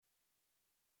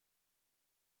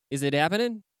Is it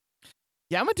happening?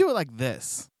 Yeah, I'm gonna do it like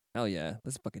this. Hell yeah.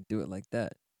 Let's fucking do it like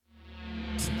that.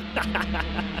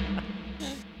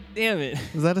 Damn it.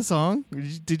 Was that a song?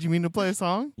 Did you mean to play a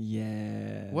song?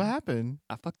 Yeah. What happened?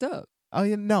 I fucked up. Oh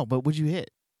yeah, no. But what'd you hit?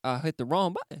 I hit the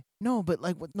wrong button. No, but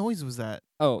like, what noise was that?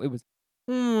 Oh, it was.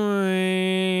 No,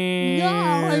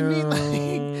 I mean,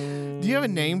 like, do you have a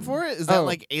name for it? Is that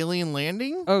like Alien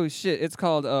Landing? Oh shit! It's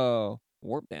called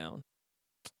Warp Down.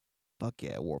 Fuck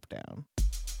yeah, Warp Down.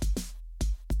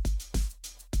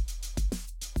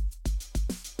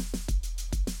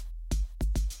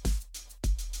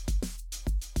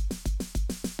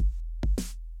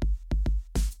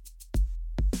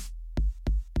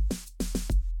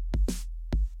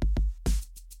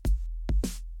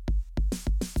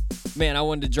 Man, I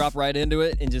wanted to drop right into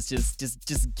it and just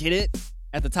get it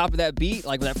at the top of that beat,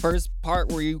 like that first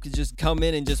part where you could just come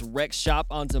in and just wreck shop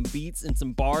on some beats and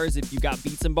some bars if you got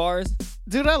beats and bars.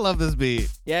 Dude, I love this beat.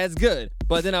 Yeah, it's good.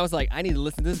 But then I was like, I need to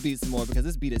listen to this beat some more because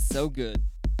this beat is so good.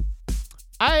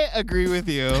 I agree with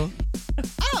you.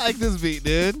 I like this beat,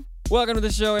 dude. Welcome to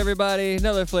the show, everybody.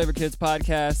 Another Flavor Kids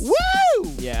podcast.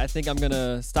 Woo! Yeah, I think I'm going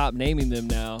to stop naming them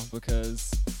now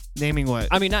because... Naming what?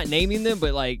 I mean, not naming them,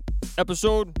 but like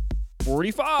episode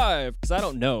 45 because I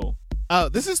don't know. Oh,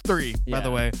 this is 3, by the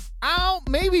way. I'll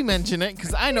maybe mention it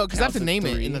because I know, because I have to name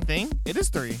it in the thing. It is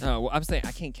 3. Oh, well, I'm saying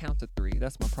I can't count to 3.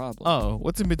 That's my problem. Oh,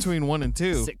 what's in between 1 and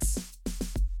 2? 6.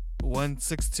 1,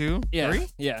 6, 2, yeah, 3?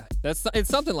 Yeah, it's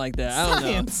something like that. I don't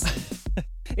know.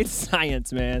 It's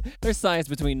science, man. There's science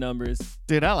between numbers.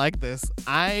 Dude, I like this.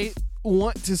 I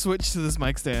want to switch to this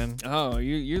mic stand. Oh,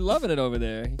 you're loving it over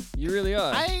there. You really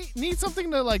are. I need something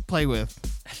to like play with.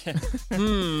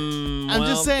 I'm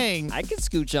just saying. I can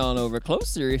scooch on over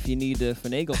closer if you need to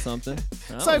finagle something.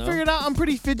 I figured out I'm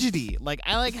pretty fidgety. Like,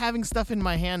 I like having stuff in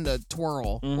my hand to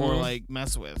twirl or like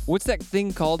mess with. What's that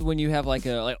thing called when you have like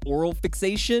a oral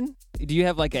fixation? Do you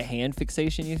have like a hand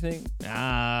fixation, you think?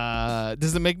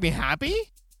 Does it make me happy?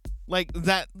 Like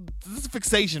this is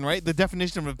fixation, right? The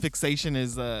definition of a fixation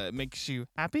is makes you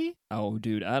happy. Oh,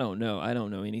 dude, I don't know. I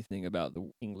don't know anything about the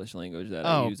English language that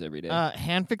I use every day.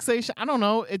 Hand fixation. I don't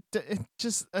know. It's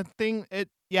just a thing.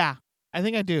 Yeah, I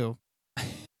think I do.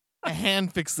 A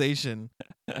hand fixation.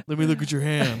 Let me look at your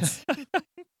hands.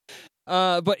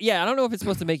 But yeah, I don't know if it's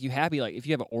supposed to make you happy. Like if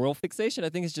you have an oral fixation, I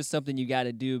think it's just something you got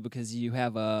to do because you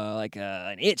have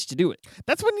an itch to do it.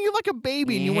 That's when you're like a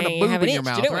baby and you want a boob in your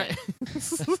mouth, right?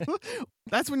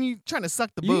 That's when you're trying to suck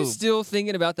the boob. You still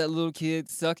thinking about that little kid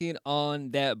sucking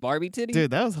on that Barbie titty?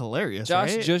 Dude, that was hilarious.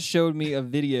 Josh right? just showed me a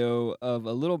video of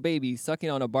a little baby sucking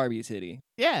on a Barbie titty.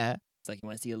 Yeah. It's like, you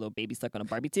want to see a little baby suck on a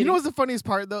Barbie titty? You know what's the funniest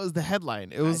part though? Is the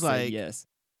headline. It was yes.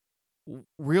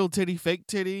 Real titty, fake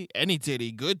titty, any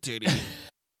titty, good titty. It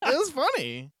was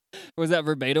funny. Was that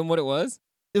verbatim what it was?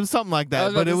 It was something like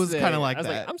that, but it was kind of like that.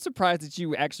 Like, I'm surprised that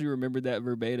you actually remembered that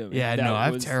verbatim. Yeah, no, I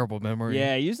have terrible memory.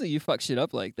 Yeah, usually you fuck shit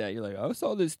up like that. You're like, I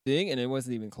saw this thing, and it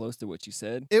wasn't even close to what you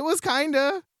said. It was kind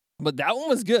of. But that one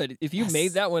was good. If you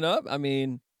made that one up, I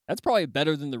mean, that's probably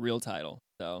better than the real title.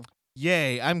 So,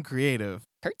 yay, I'm creative.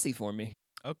 Curtsy for me.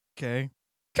 Okay.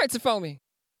 Curtsy for me.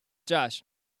 Josh.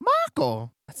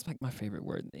 Michael. That's like my favorite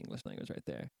word in the English language right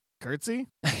there. Curtsy?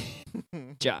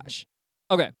 Josh.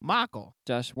 Okay. Michael.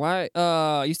 Josh, why?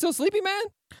 You still sleepy, man?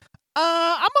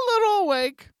 I'm a little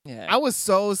awake. Yeah. I was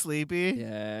so sleepy.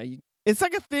 Yeah. It's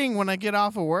like a thing when I get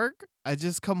off of work. I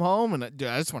just come home and I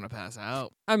just want to pass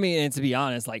out. I mean, and to be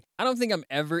honest, like, I don't think I'm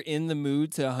ever in the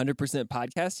mood to 100%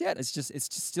 podcast yet. It's just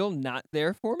still not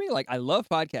there for me. Like, I love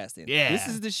podcasting. Yeah. This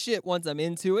is the shit once I'm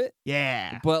into it.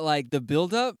 Yeah. But like the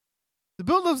build-up. The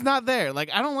build-up's not there.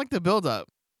 Like, I don't like the build-up.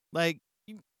 Like,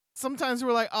 sometimes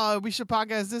we're like, oh, we should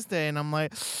podcast this day. And I'm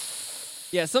like...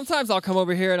 Yeah, sometimes I'll come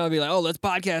over here and I'll be like, oh, let's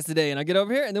podcast today. And I get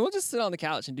over here and then we'll just sit on the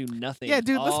couch and do nothing. Yeah,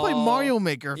 dude, let's play Mario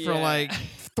Maker for like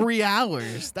 3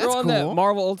 hours. That's cool. That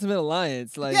Marvel Ultimate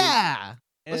Alliance. Like, yeah.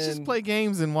 Let's just play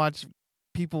games and watch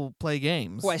people play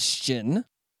games. Question.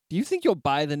 Do you think you'll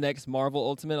buy the next Marvel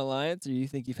Ultimate Alliance or do you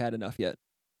think you've had enough yet?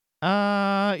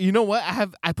 You know what?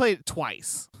 I played it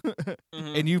twice.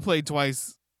 And you played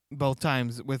twice both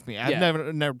times with me. I've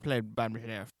never played by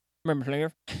myself. Remember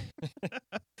Flinger?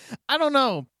 I don't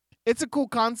know. It's a cool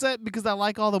concept because I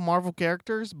like all the Marvel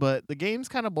characters, but the game's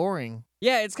kind of boring.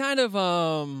 Yeah, it's kind of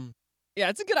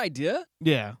it's a good idea.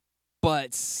 Yeah.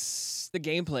 But the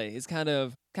gameplay is kind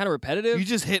of repetitive. You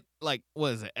just hit like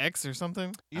what is it, X or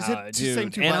something? You just hit dude,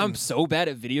 same 2 and buttons. I'm so bad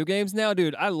at video games now,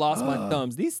 dude. I lost my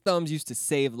thumbs. These thumbs used to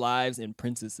save lives and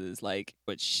princesses, like,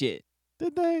 but shit.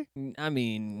 Did they? I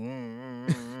mean,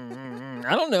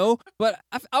 I don't know, but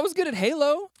I was good at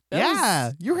Halo.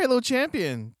 You're Halo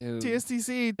champion. Dude,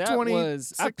 TSTC that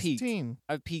was I peaked. 2016.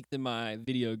 I peaked in my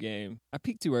video game. I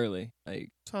peaked too early. Like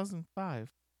 2005.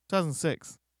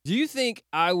 2006. do you think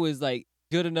I was like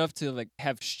good enough to like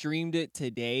have streamed it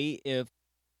today if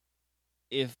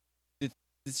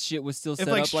this shit was still set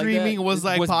If like up streaming like that? was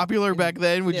like popular back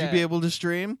then, would you Yeah. be able to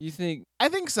stream? You think I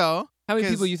think so. how many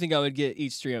 'Cause- people you think I would get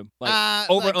each stream? Like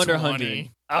over like under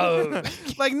 20. 100.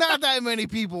 Oh. Like not that many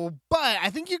people, but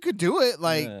I think you could do it.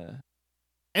 Like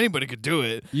anybody could do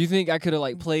it. You think I could have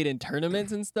like played in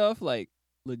tournaments and stuff like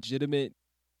legitimate?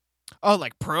 Oh,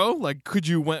 like pro? Like could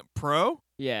you went pro?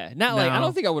 Yeah, not like I No.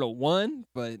 don't think I would have won,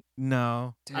 but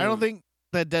No. I don't Dude. think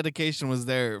that dedication was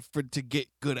there to get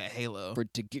good at Halo. for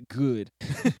to get good.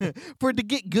 For to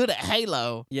get good at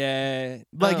Halo. Yeah,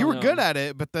 Like you were good at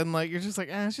it, but then like you're just like,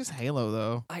 it's just Halo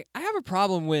though. I have a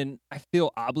problem when I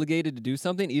feel obligated to do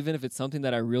something, even if it's something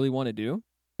that I really want to do.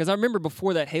 Because I remember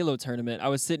before that Halo tournament, I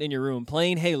was sitting in your room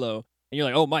playing Halo, and you're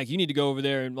like, "Oh, Mike, you need to go over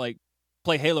there and like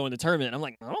play Halo in the tournament." And I'm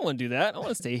like, "I don't want to do that. I want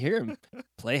to stay here and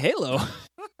play Halo."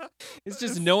 It's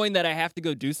just knowing that I have to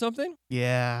go do something.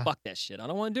 Yeah. Fuck that shit. I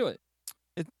don't want to do it.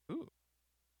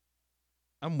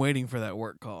 I'm waiting for that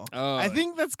work call. Oh, I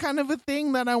think that's kind of a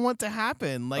thing that I want to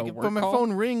happen. Like if work my call?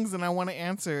 phone rings and I want to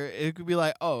answer, it could be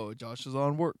like, "Oh, Josh is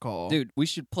on work call." dude, we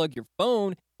should plug your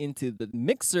phone into the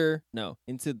mixer. No,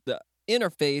 into the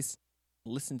interface.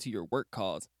 Listen to your work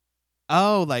calls.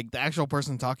 Oh, like the actual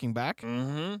person talking back?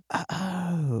 Mm-hmm.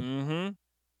 Oh.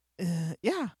 Mm-hmm.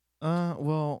 Yeah.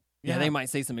 Well, Yeah, they might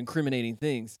say some incriminating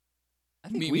things. I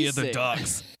think Meet we me at the say-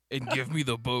 docks and give me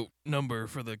the boat number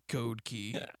for the code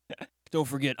key. Don't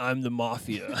forget, I'm the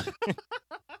mafia.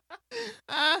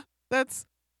 That's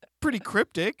pretty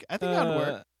cryptic. I think that'd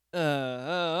work.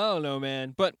 I don't know,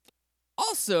 man. But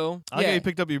also, I got you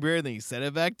picked up your beer and then you set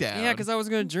it back down. yeah, because I was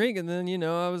gonna drink, and then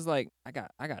I was like, I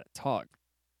gotta talk.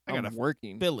 I gotta I'm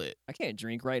working. fill it. I can't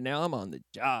drink right now. I'm on the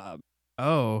job.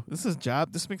 Oh, this is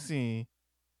job. This makes me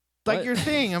like What? your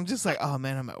thing. I'm just like, oh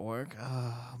man, I'm at work.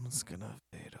 I'm just gonna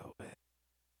fade away.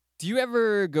 Do you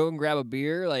ever go and grab a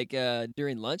beer like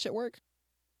during lunch at work?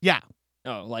 Yeah,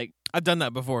 Oh, like I've done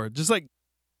that before. Just like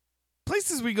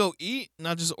places we go eat,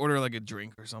 not just order like a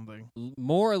drink or something.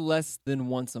 more or less than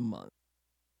once a month.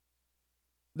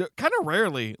 Kind of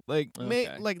rarely, like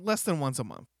Okay. like less than once a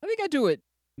month. I think I do it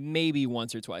maybe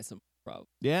once or twice a month, probably.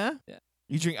 Yeah, Yeah.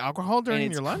 You drink alcohol during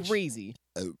and it's your lunch? crazy.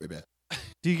 Do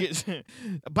you get?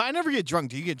 But I never get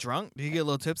drunk. Do you get drunk? Do you get a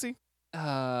little tipsy?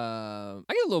 I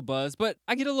get a little buzz, but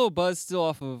I get a little buzz still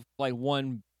off of like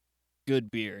one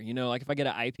good beer. Like if I get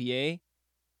an IPA,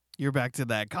 You're back to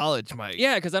that college, Mike.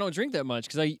 yeah, because I don't drink that much.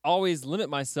 Because I always limit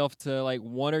myself to like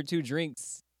 1 or 2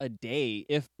 drinks a day.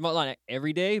 If not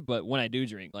every day, but when I do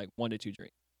drink, like 1 to 2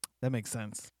 drinks. That makes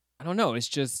sense. I don't know. It's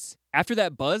just after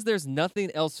that buzz, there's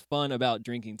nothing else fun about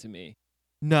drinking to me.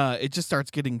 No, it just starts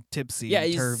getting tipsy Yeah,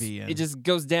 and turvy. it just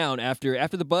goes down after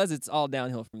the buzz. It's all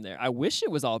downhill from there. I wish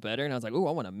it was all better, and I was like, oh,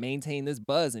 I want to maintain this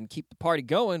buzz and keep the party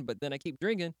going. But then I keep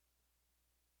drinking,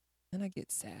 and I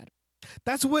get sad.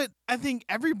 That's what I think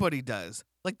everybody does.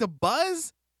 Like the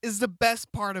buzz is the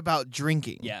best part about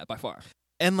drinking. Yeah, by far.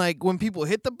 And like when people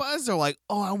hit the buzz, they're like,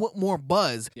 "Oh, I want more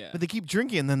buzz." Yeah. But they keep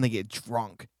drinking and then they get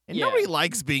drunk. And Yeah. nobody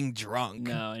likes being drunk.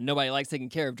 No, and nobody likes taking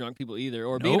care of drunk people either,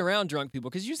 or being Nope. around drunk people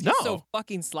because you just get so No.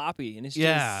 fucking sloppy, and it's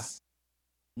Yeah. just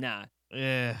nah.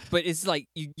 Yeah. But it's like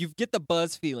you get the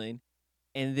buzz feeling,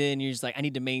 and then you're just like, I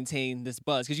need to maintain this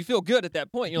buzz because you feel good at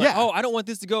that point. You're like, Yeah. oh, I don't want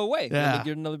this to go away. Let Yeah. me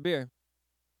get another beer.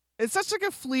 It's such like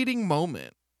a fleeting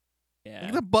moment. Yeah,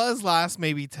 Like the buzz lasts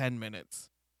maybe 10 minutes.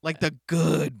 Like the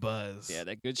good buzz. yeah,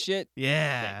 that good shit.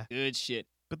 Yeah. That good shit.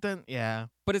 But then, yeah.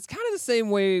 But it's kind of the same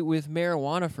way with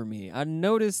marijuana for me. I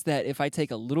noticed that if I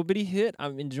take a little bitty hit,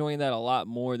 I'm enjoying that a lot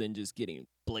more than just getting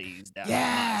blazed out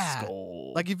Yeah. of my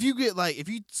skull. Like if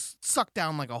you suck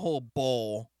down like a whole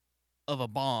bowl of a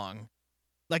bong,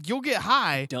 like you'll get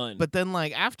high. done. But then,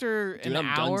 like after Dude, an I'm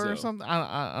hour or donezo. something,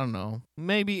 I don't know.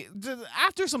 Maybe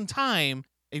after some time,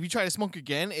 if you try to smoke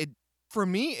again, for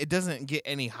me it doesn't get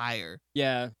any higher,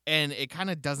 yeah, and it kind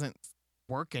of doesn't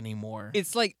work anymore.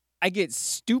 it's like I get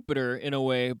stupider in a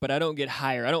way, but I don't get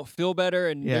higher. I don't feel better,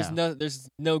 and Yeah. there's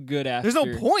no good after. There's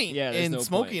no point Yeah, there's in no point.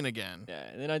 smoking again. Yeah,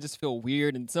 and then I just feel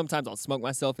weird, and sometimes I'll smoke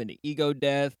myself into ego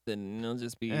death, and I'll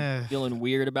just be Ugh. feeling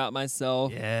weird about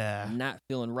myself. Yeah, I'm not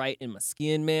feeling right in my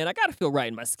skin, man. I gotta feel right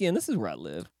in my skin. This is where I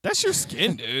live. that's your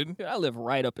skin, dude. Dude, I live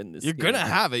right up in this. You're skin. gonna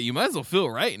have it. You might as well feel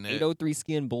right in it. 803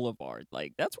 Skin Boulevard.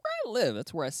 Like, that's where I live.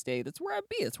 That's where I stay. That's where I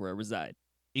be. That's where I reside.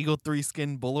 Eagle 3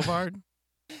 Skin Boulevard.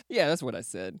 Yeah, that's what I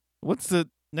said. What's the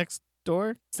next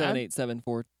door?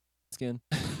 7874 Skin.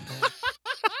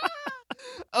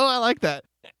 Oh, I like that.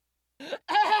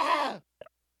 Why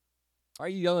are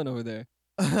you yelling over there?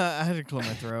 I had to clear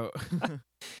my throat.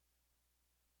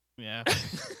 Yeah.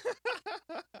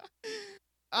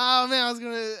 Oh man,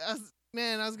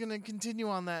 I was gonna continue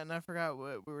on that, and I forgot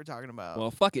what we were talking about.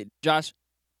 Well, fuck it. Josh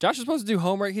was supposed to do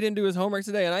homework. He didn't do his homework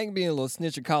today, and I ain't being a little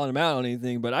snitch or calling him out on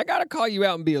anything, but I gotta call you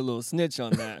out and be a little snitch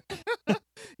on that.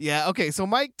 Yeah, okay. So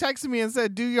Mike texted me and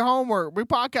said, "Do your homework. We're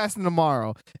podcasting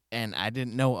tomorrow," and I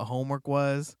didn't know what homework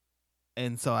was,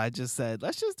 and so I just said,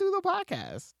 "Let's just do the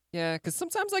podcast." Yeah, because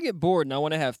sometimes I get bored and I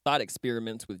want to have thought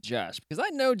experiments with Josh, because I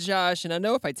know Josh, and I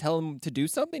know if I tell him to do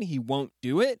something, he won't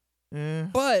do it.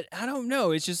 But I don't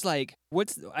know. It's just like,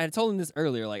 I told him this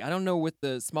earlier. Like, I don't know what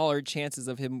the smaller chances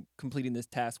of him completing this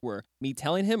task were. Me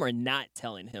telling him or not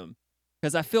telling him.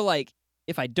 Because I feel like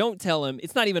if I don't tell him,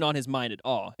 it's not even on his mind at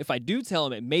all. If I do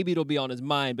tell him, maybe it'll be on his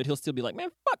mind, but he'll still be like, man,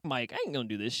 fuck Mike. I ain't going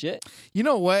to do this shit. You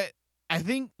know what? I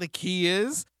think the key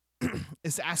is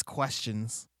to ask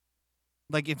questions.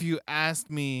 Like, if you asked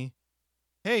me,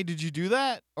 hey, did you do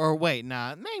that? Or wait,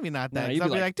 nah, maybe not that. Nah, you'd I'd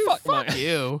be be like, dude, fuck fuck Mike.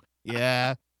 you.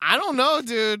 Yeah. I don't know,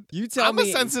 dude. You tell I'm me.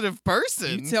 a sensitive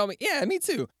person. You tell me. Yeah, me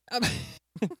too.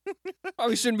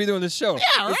 Probably shouldn't be doing this show.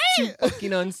 Yeah, right? It's too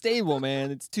fucking unstable,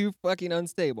 man. It's too fucking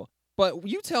unstable. But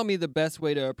you tell me the best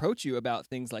way to approach you about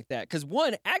things like that. Because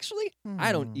one, actually,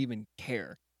 I don't even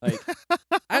care. Like,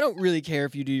 I don't really care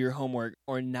if you do your homework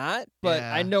or not, but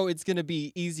Yeah. I know it's going to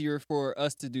be easier for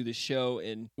us to do the show.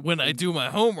 And when I do my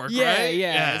homework, yeah, right?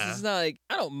 yeah. It's just not like,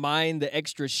 I don't mind the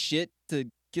extra shit to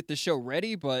get the show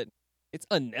ready, but it's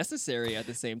unnecessary at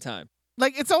the same time.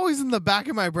 Like, it's always in the back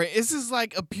of my brain. This is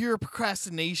like a pure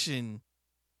procrastination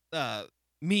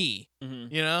me,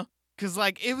 Mm-hmm. you know? Because,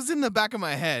 like, it was in the back of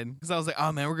my head. Because I was like,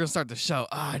 oh, man, we're going to start the show.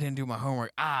 I didn't do my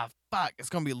homework. Fuck. It's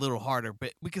going to be a little harder,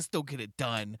 but we can still get it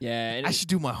done. Yeah. And I should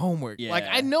do my homework. Like,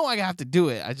 Yeah. I know I have to do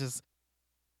it. I just...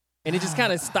 And it just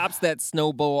kind of stops that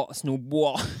snowball.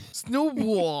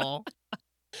 Snowball.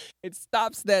 It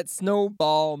stops that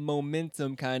snowball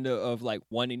momentum kind of like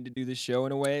wanting to do the show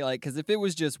in a way. Like, because if it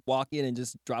was just walk in and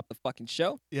just drop the fucking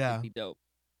show, Yeah. it'd be dope.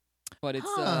 But it's,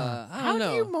 Huh. I How don't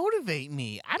know. do you motivate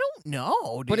me? I don't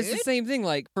know, dude. But it's the same thing.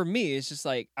 Like, for me, it's just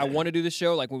like, I want to do the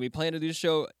show. Like, when we plan to do the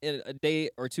show in a day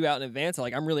or two out in advance,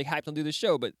 I'm really hyped to do the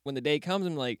show. But when the day comes,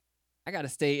 I'm like, I got to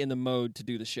stay in the mode to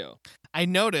do the show. I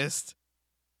noticed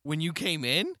when you came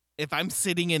in, if I'm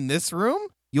sitting in this room,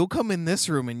 you'll come in this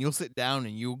room and you'll sit down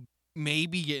and you'll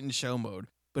maybe get in show mode.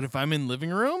 But if I'm in living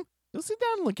room, you'll sit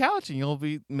down on the couch and you'll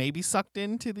be maybe sucked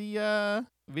into the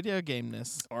video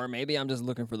game-ness. Or maybe I'm just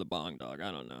looking for the bong, dog.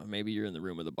 I don't know. Maybe you're in the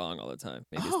room with the bong all the time.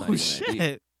 Maybe it's not Oh, even that deep.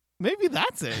 shit. Maybe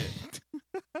that's it.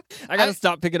 I got to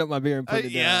stop picking up my beer and putting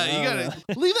it Yeah, down. you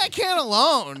gotta leave that can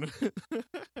alone.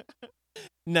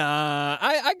 Nah,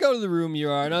 I go to the room you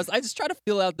are, and I just try to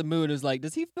feel out the mood. It's like,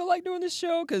 does he feel like doing this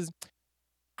show? Because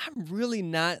I'm really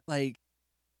not like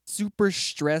super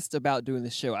stressed about doing the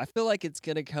show. I feel like it's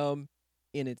gonna come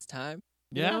in its time.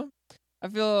 you Yeah? know? I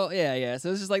feel yeah.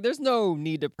 So it's just like there's no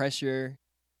need to pressure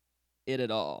it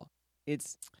at all.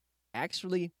 It's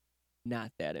actually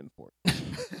not that important.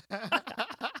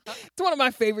 It's one of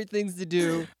my favorite things to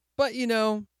do, but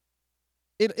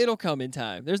it'll come in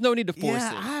time. There's no need to force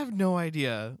Yeah, it. I have no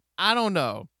idea. I don't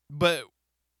know. But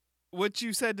what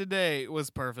you said today was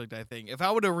perfect, I think. If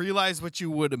I would have realized what you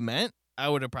would have meant, I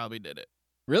would have probably did it.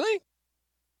 Really?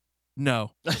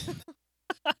 No.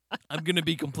 I'm going to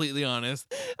be completely honest.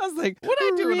 I was like, What'd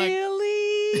I do when I-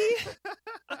 really?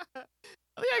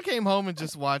 I think I came home and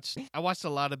just watched a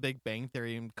lot of Big Bang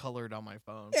Theory and colored on my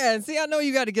phone. Yeah, and see, I know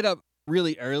you got to get up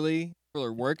really early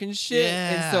for work and shit,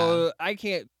 and so I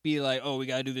can't be like, oh, we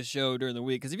got to do the show during the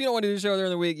week. Because if you don't want to do the show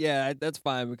during the week, yeah, that's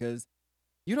fine. Because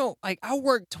you don't like. I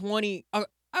work 20. Oh,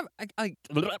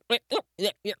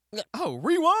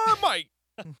 rewind, Mike.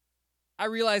 I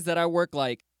realize that I work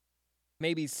like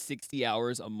maybe 60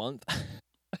 hours a month.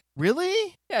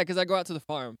 Really? Yeah, because I go out to the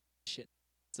farm. Shit.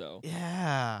 So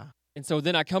Yeah. and so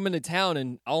then I come into town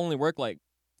and I'll only work like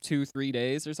 2-3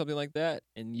 days or something like that.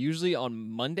 And usually on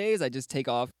Mondays I just take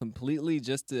off completely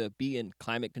just to be in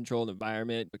climate controlled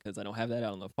environment because I don't have that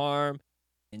out on the farm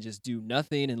and just do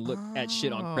nothing and look at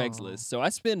shit on Oh. Craigslist. So I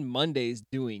spend Mondays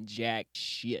doing jack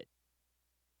shit.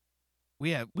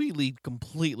 We lead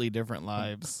completely different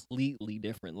lives. Completely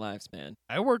different lives, man.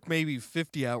 I work maybe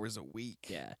 50 hours a week.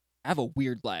 Yeah. I have a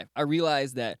weird life. I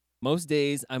realize that most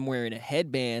days I'm wearing a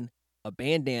headband, a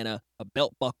bandana, a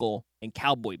belt buckle, and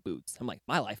cowboy boots. I'm like,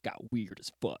 my life got weird as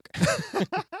fuck.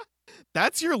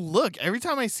 That's your look. Every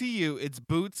time I see you, it's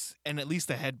boots and at least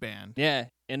a headband. Yeah.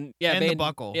 And yeah, And the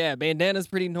buckle. Yeah, bandana's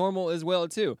pretty normal as well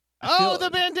too. I Oh, feel-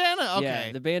 the bandana. Okay.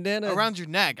 Yeah, the bandana. Around your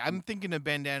neck. I'm thinking a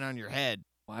bandana on your head.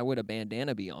 Why would a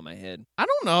bandana be on my head? I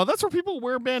don't know. That's where people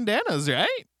wear bandanas, right?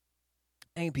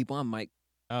 I ain't people, I'm Mike.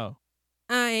 Oh.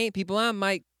 I ain't people, I'm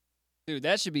Mike. Dude,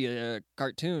 that should be a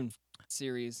cartoon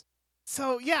series.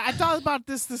 So, yeah, I thought about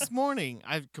this morning.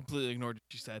 I completely ignored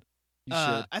what you said. You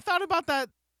should. I thought about that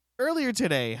earlier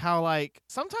today, how, like,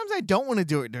 sometimes I don't want to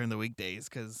do it during the weekdays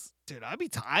because, dude, I'd be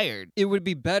tired. It would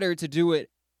be better to do it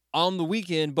on the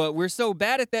weekend, but we're so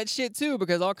bad at that shit too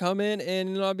because I'll come in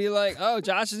and I'll be like, oh,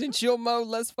 Josh is in chill mode.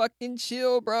 Let's fucking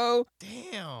chill, bro.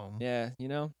 Damn. Yeah, you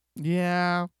know?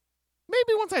 Yeah.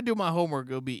 Maybe once I do my homework,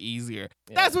 it'll be easier.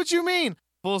 Yeah. That's what you mean.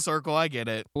 Full circle. I get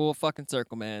it. Full fucking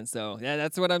circle, man. So, yeah,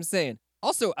 that's what I'm saying.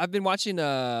 Also, I've been watching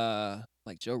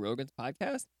like Joe Rogan's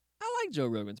podcast. I like Joe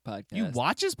Rogan's podcast. You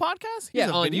watch his podcast? He has Yeah,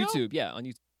 a on video? YouTube. Yeah, on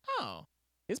YouTube. Oh.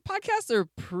 His podcasts are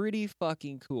pretty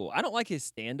fucking cool. I don't like his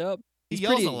stand-up. He He's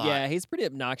yells pretty, a lot. Yeah, he's pretty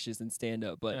obnoxious in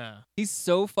stand-up, but Yeah. he's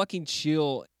so fucking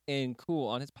chill and cool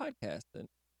on his podcast. And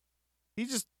He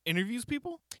just interviews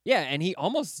people? yeah, and he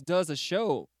almost does a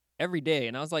show every day.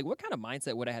 And I was like, what kind of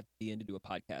mindset would I have to be in to do a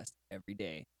podcast every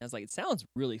day? And I was like, it sounds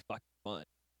really fucking fun.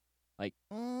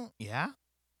 Yeah.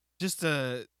 Just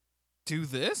to do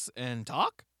this and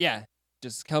talk? Yeah,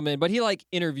 just come in. But he like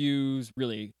interviews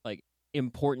really like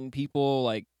important people.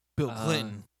 Like, Bill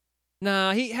Clinton.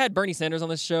 nah, he had Bernie Sanders on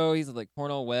the show. He's like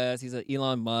Cornel West. He's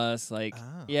Elon Musk. Like,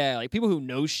 Oh. yeah, like people who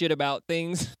know shit about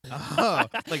things. Oh,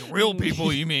 like real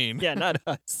people, you mean? Yeah, not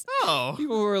us. Oh.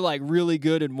 People who are like really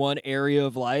good in one area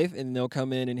of life, and they'll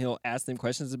come in and he'll ask them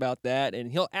questions about that,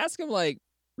 and he'll ask them like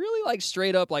really like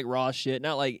straight up like raw shit,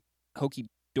 not like hokey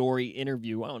dory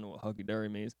interview. I don't know what hokey dory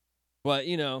means, but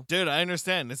you know, Dude, I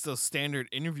understand. It's those standard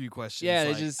interview questions. Yeah, they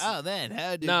like, just- oh, then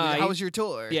Nah, how was your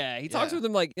tour? yeah, he talks with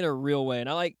them like in a real way, and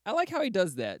I like how he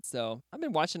does that. So I've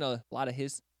been watching a lot of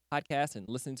his podcasts and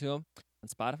listening to him on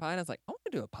Spotify, and I was like, I want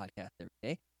to do a podcast every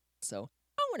day, so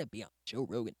I want to be on Joe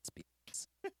Rogan Experience.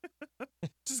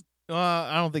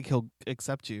 I don't think he'll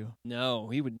accept you. No,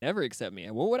 he would never accept me.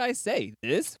 What would I say?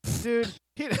 This? Dude,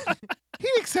 he'd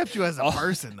accept you as a Oh.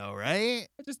 person, though, right?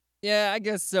 Yeah, I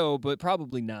guess so, but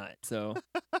probably not. So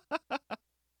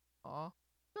Aw.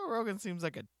 Joe Rogan seems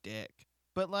like a dick.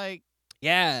 But, like,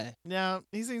 yeah, no,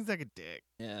 he seems like a dick.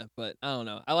 yeah, but I don't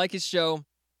know. I like his show.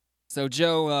 So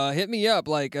Joe, hit me up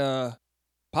like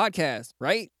podcast,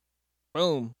 right?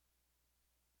 Boom.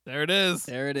 There it is.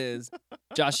 There it is.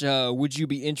 Josh, would you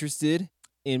be interested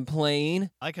in playing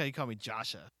I like how you call me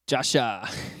Joshua. Joshua?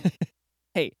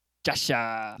 Hey,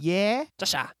 Joshua. Yeah?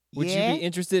 Joshua. Would Yeah? you be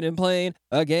interested in playing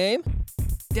a game?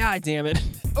 God damn it.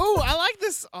 Oh, I like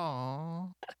this. Aw.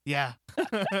 Yeah.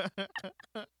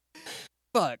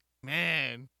 Fuck.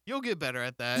 Man, you'll get better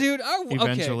at that. Dude, okay.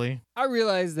 Eventually. I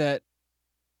realize that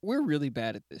we're really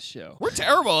bad at this show. We're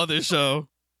terrible at this show.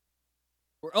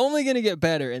 We're only going to get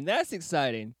better, and that's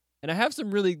exciting. And I have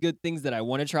some really good things that I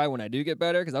want to try when I do get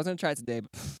better, because I was going to try it today,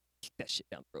 but kick that shit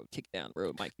down the road. Kick it down the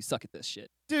road, Mike. You suck at this shit.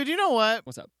 Dude, you know what?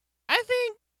 What's up? I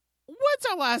think, what's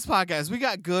our last podcast? We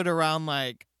got good around,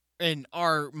 like, in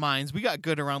our minds, we got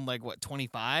good around, like, what,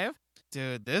 25?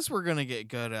 Dude, this we're going to get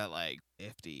good at, like,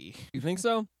 50. You think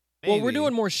so? Well, we're Maybe.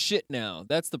 doing more shit now.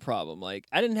 That's the problem. Like,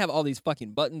 I didn't have all these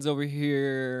fucking buttons over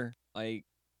here. Like,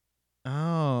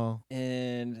 Oh.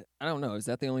 and I don't know. Is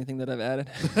that the only thing that I've added?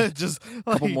 Just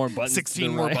Couple like, more buttons 16 to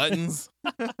the more right. buttons.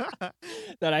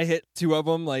 That I hit 2 of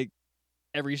them, like,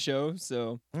 every show.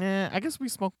 So Yeah, I guess we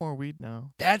smoke more weed now.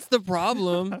 that's the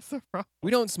problem. That's the problem. We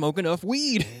don't smoke enough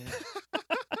weed.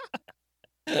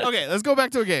 Okay, let's go back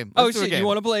to a game. Oh, Let's do a shit. game. You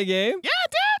want to play a game? Yeah,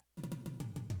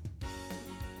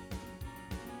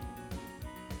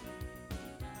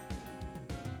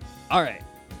 All right.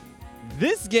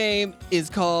 This game is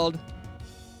called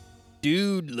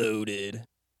Dude Loaded.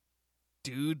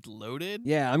 Dude loaded?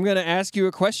 Yeah, I'm going to ask you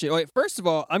a question. Wait, first of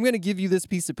all, I'm going to give you this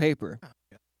piece of paper.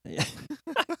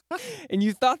 And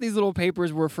you thought these little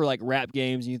papers were for like rap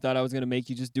games, and you thought I was going to make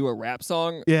you just do a rap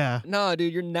song? Yeah. No,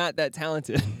 dude, you're not that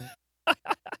talented.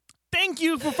 Thank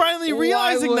you for finally Why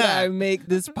realizing would that. I make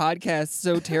this podcast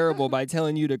so terrible by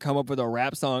telling you to come up with a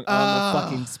rap song on the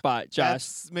fucking spot, Josh?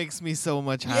 That makes me so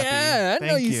much happy. Yeah, I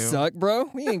know Thank you suck, bro.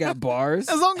 We ain't got bars.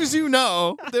 As long as you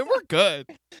know, then we're good.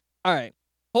 All right.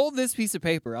 Hold this piece of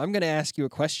paper. I'm going to ask you a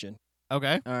question.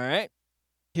 Okay. All right.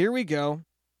 Here we go.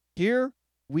 Here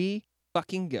we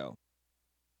fucking go.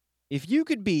 If you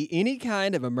could be any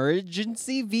kind of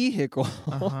emergency vehicle,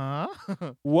 Uh-huh.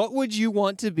 what would you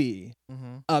want to be?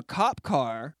 mm-hmm. A cop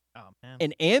car, Oh, man.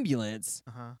 an ambulance,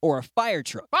 Uh-huh. or a fire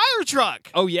truck? Fire truck.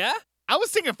 Oh, yeah? I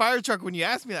was thinking fire truck when you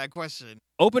asked me that question.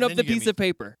 Open And up then the you gave piece me- of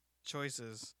paper.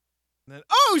 Choices. And then,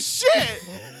 oh, shit.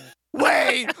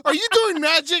 Wait, are you doing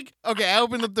magic? Okay, I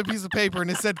opened up the piece of paper and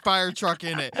it said fire truck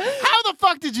in it. How the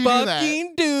fuck did you do that?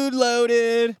 Fucking dude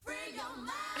loaded.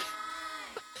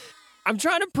 I'm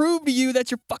trying to prove to you that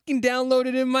you're fucking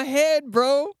downloaded in my head,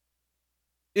 bro.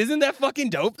 Isn't that fucking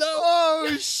dope, though?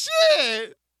 Oh,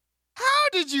 shit. How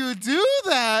did you do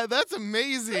that? That's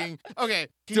amazing. Okay,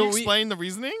 can So you explain the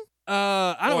reasoning?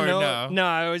 I don't Or know. no? No,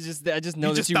 I just know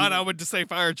You that just you thought I would just say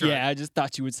fire truck. Yeah, I just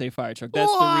thought you would say fire truck. That's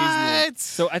the reason. What?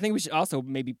 So I think we should also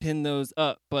maybe pin those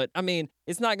up. But I mean,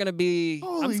 it's not gonna be. I'm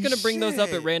Holy just gonna bring those up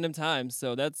at shit. random times.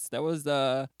 So that was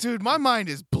Dude, my mind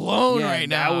is blown right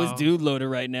now. That was dude loader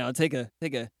right now. Take a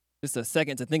just a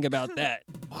second to think about that.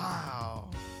 Wow.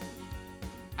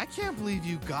 I can't believe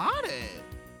you got it.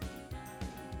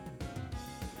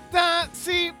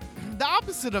 See, the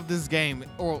opposite of this game,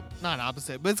 or not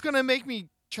opposite, but it's gonna make me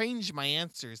change my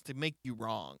answers to make you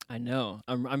wrong. I know.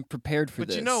 I'm prepared for But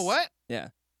this. you know what? Yeah.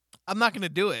 I'm not gonna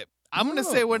do it. I'm gonna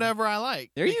say No. whatever I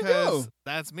like. There you because go.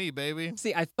 That's me, baby.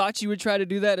 See, I thought you would try to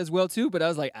do that as well too, but I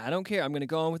was like, I don't care. I'm gonna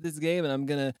go on with this game, and I'm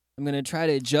gonna try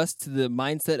to adjust to the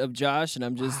mindset of Josh, and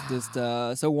I'm just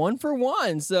so 1 for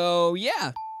 1. So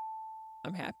yeah,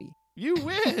 I'm happy. You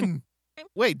win.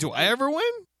 Wait, do I ever win?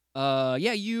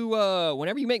 Yeah, you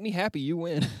whenever you make me happy, you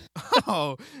win.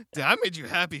 Oh, dude, I made you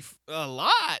happy a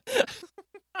lot.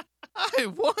 I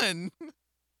won.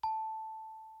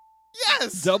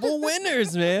 Yes. Double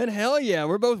winners, man. Hell yeah.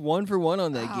 We're both 1 for 1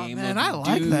 on that Oh, game. man, of I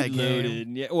like Dude that game. Loaded.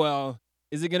 Yeah, well,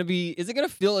 is it gonna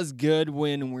feel as good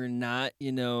when we're not,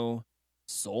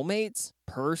 soulmates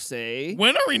per se?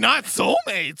 When are we not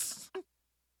soulmates?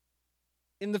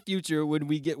 In the future, when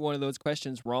we get one of those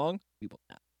questions wrong, we will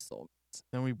not be soulmates.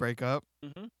 Then we break up.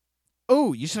 Mm-hmm.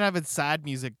 Oh, you should have a sad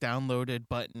music downloaded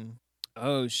button.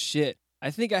 Oh shit.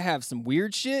 I think I have some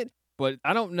weird shit, but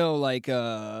I don't know, like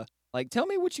tell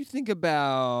me what you think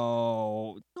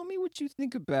about Tell me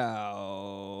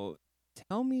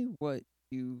what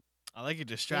you I like your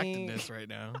distractedness right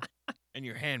now. And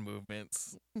your hand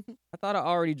movements. I thought I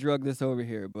already drugged this over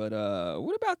here, but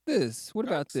what about this? What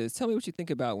about this? Tell me what you think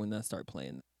about when I start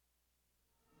playing.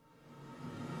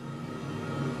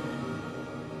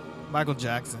 Michael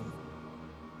Jackson.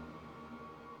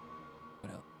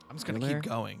 What else? I'm just gonna Thriller? keep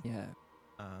going. Yeah,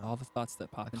 all the thoughts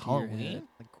that pop Like into your head. Halloween?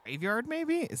 Like graveyard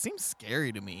maybe? It seems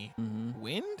scary to me. hmm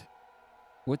Wind?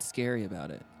 What's scary about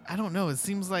it? I don't know. It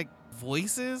seems like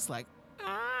voices, like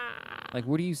Like,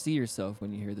 where do you see yourself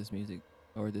when you hear this music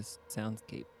or this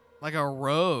soundscape? like a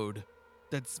road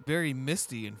that's very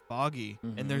misty and foggy,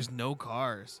 Mhm. and there's no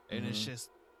cars, and it's Mhm. just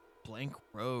blank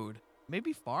road.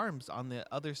 Maybe farms on the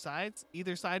other sides,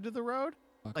 either side of the road,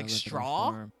 Fuck, Like I live on a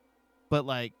straw? farm. but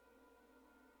like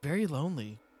very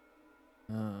lonely.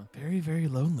 Very, very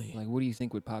lonely. Like, what do you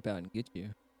think would pop out and get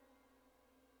you?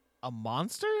 A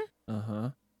monster? Uh-huh.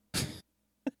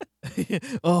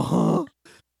 Uh-huh.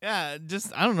 Yeah,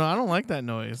 just I don't know. I don't like that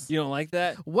noise. You don't like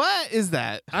that? What is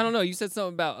that? I don't know. You said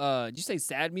something about did you say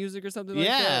sad music or something like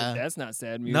Yeah. that? That's not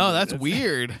sad music. No, that's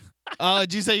weird.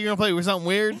 Did you say you're gonna play with something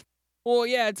weird? Well,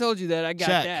 yeah, I told you that. I got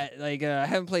Check. that. Like I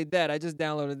haven't played that. I just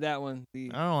downloaded that one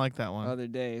the I don't like that one. other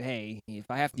day. Hey, if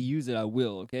I have to use it, I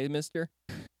will, okay, mister?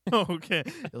 Okay.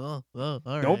 All Don't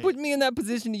right. put me in that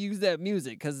position to use that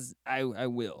music cuz I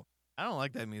will. I don't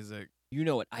like that music. You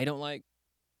know what I don't like?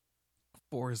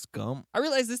 Forrest Gump. I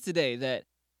realized this today that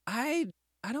I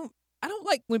don't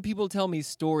like when people tell me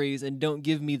stories and don't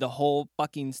give me the whole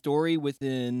fucking story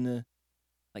within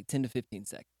like 10 to 15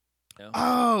 seconds. You know?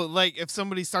 Oh, like if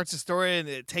somebody starts a story and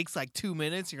it takes like 2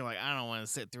 minutes, you're like, I don't want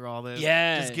to sit through all this.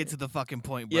 Yeah. Just get to the fucking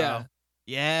point, bro. Yeah.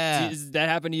 Yeah. Does that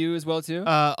happen to you as well too?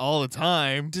 All the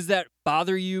time. Does that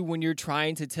bother you when you're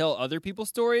trying to tell other people's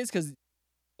stories? Because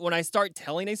when I start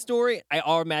telling a story, I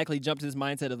automatically jump to this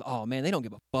mindset of, oh man, they don't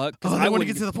give a fuck. Oh, I they want to wouldn't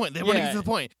get to the point. They want to Yeah. get to the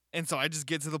point. And so I just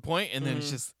get to the point, and then it's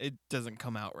Mhm. just, it doesn't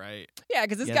come out right. Yeah,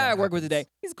 because this Yeah, guy that I work with today,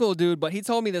 happens. he's a cool dude, but he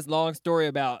told me this long story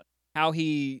about how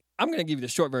I'm going to give you the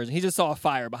short version. He just saw a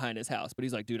fire behind his house, but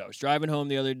he's like, dude, I was driving home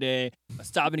the other day. I was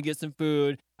stopping to get some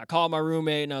food. I called my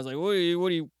roommate, and I was like,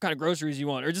 what kind of groceries you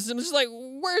want? Or just like,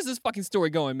 where's this fucking story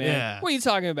going, man? Yeah. What are you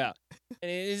talking about? And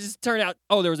it just turned out,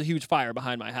 oh, there was a huge fire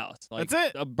behind my house. Like,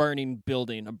 That's it. A burning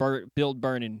building, Bill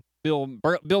Bill's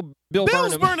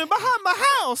Burnham. burning behind my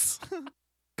house.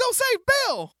 Go save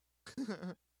Bill.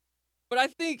 But I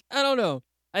don't know.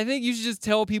 I think you should just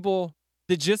tell people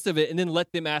the gist of it and then let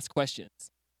them ask questions.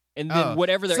 And then Oh,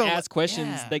 whatever they're so, asked questions,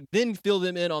 yeah. like then fill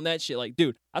them in on that shit. Like,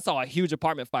 dude, I saw a huge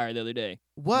apartment fire the other day.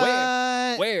 What?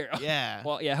 Where? Yeah.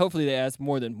 Well, yeah, hopefully they ask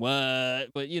more than what,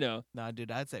 but Nah, dude,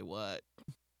 I'd say what?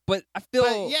 but I feel,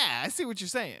 But yeah, I see what you're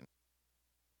saying.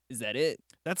 is that it?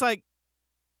 That's like,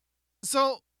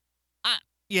 so,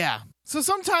 Yeah. So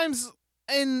sometimes,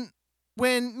 and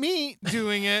when me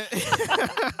doing it,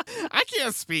 I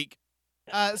can't speak.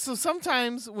 So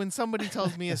sometimes when somebody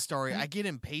tells me a story, I get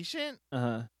impatient,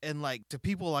 and like to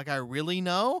people like I really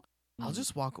know, I'll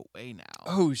just walk away now.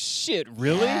 Oh shit!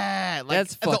 Really? Yeah. Like,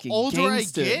 That's fucking the older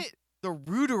gangster. I get, the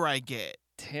ruder I get.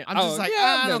 Damn. I'm just like, I've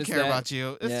I don't noticed care that. about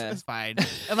you. It's, Yeah. it's fine.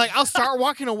 And like, I'll start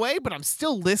walking away, but I'm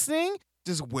still listening,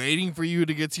 just waiting for you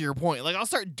to get to your point. Like, I'll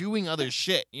start doing other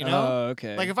shit, you know? Oh,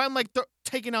 okay. Like, if I'm like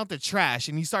taking out the trash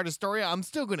and you start a story, I'm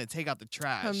still going to take out the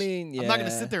trash. I mean, yeah. I'm not going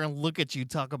to sit there and look at you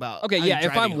talk about. Okay, how yeah. you're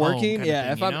If I'm driving home working, kind of yeah.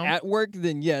 thing, If you I'm know? at work,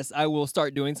 then yes, I will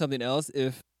start doing something else.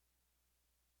 If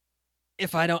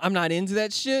I'm not into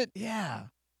that shit. Yeah.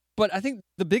 But I think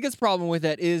the biggest problem with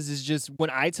that is just when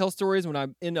I tell stories, when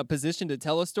I'm in a position to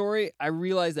tell a story, I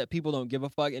realize that people don't give a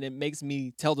fuck, and it makes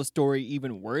me tell the story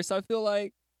even worse. I feel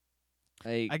like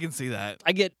I can see that.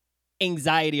 I get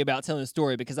anxiety about telling a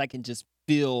story because I can just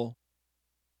feel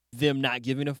them not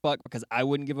giving a fuck because I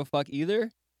wouldn't give a fuck either.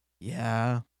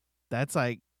 Yeah. That's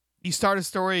like, you start a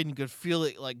story and you could feel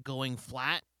it like going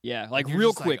flat. Yeah, like you're real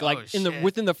just like, quick, like "Oh, shit."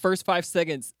 within the first 5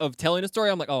 seconds of telling a story,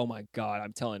 I'm like, oh my god,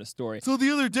 I'm telling a story. So the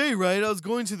other day, right, I was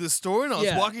going to the store and I was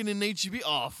Yeah. walking in HEB.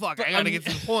 Oh, fuck, But I gotta I'm- get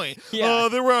to the point. Yeah.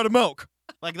 They were out of milk.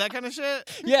 Like that kind of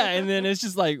shit. Yeah, and then it's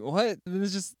just like, what?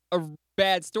 It's just a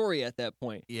bad story at that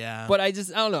point. Yeah. But I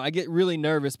don't know. I get really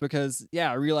nervous because,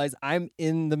 I realize I'm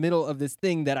in the middle of this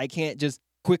thing that I can't just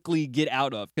quickly get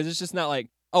out of. Because it's just not like,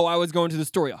 oh, I was going to the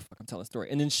story. Oh, fuck, I'm telling a story.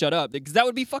 And then shut up. Because that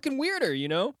would be fucking weirder, you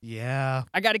know? Yeah.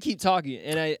 I got to keep talking.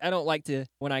 And I don't like to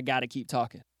when I got to keep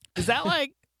talking. Is that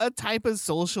like a type of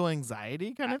social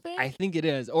anxiety kind of thing? I think it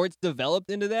is. Or it's developed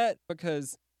into that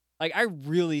because, like, I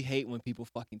really hate when people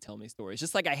fucking tell me stories.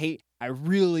 Just like I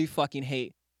really fucking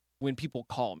hate when people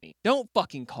call me. Don't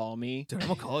fucking call me. Dude, I'm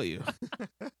gonna call you.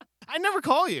 I never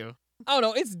call you. I don't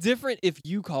know. It's different if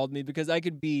you called me because I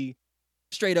could be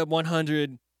straight up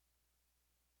 100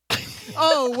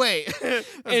 Oh, wait.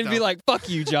 and be like, fuck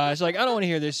you, Josh. Like, I don't want to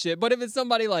hear this shit. But if it's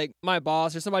somebody like my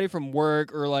boss or somebody from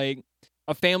work or like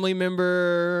a family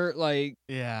member, like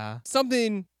yeah.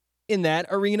 something in that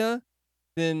arena,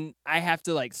 then I have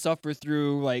to like suffer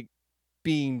through like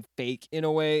being fake in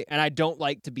a way. And I don't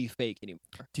like to be fake anymore.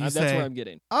 Do you That's say- where I'm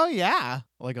getting. Oh, yeah.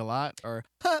 Like a lot? Or,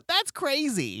 that's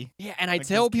crazy. Yeah, and I Like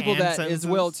tell those people canned that as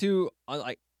well sentences? too.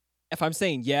 Like, if I'm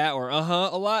saying yeah or a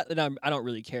lot, then I don't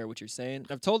really care what you're saying.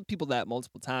 I've told people that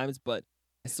multiple times, but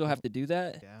I still have to do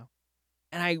that. Yeah.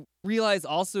 And I realize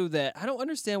also that I don't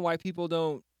understand why people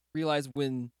don't realize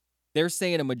when they're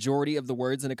saying a majority of the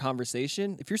words in a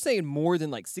conversation. If you're saying more than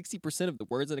like 60% of the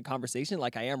words in a conversation,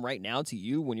 like I am right now to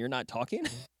you when you're not talking,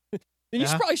 then you Yeah.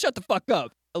 should probably shut the fuck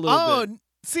up a little bit.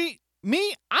 See,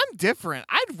 me, I'm different.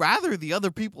 I'd rather the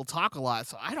other people talk a lot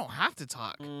so I don't have to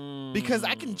talk. Because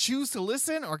I can choose to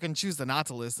listen or can choose to not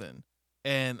to listen.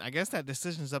 And I guess that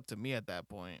decision's up to me at that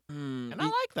point. And I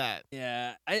like that.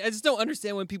 Yeah, I just don't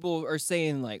understand when people are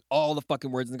saying like all the fucking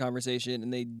words in the conversation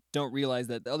and they don't realize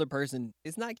that the other person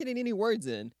is not getting any words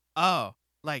in. Oh,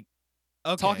 like,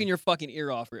 okay. Talking your fucking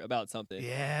ear off about something.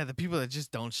 Yeah, the people that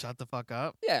just don't shut the fuck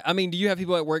up. Yeah, I mean, do you have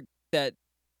people at work that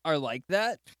are like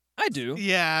that? I do.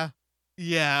 Yeah.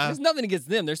 Yeah. There's nothing against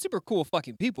them. They're super cool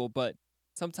fucking people, but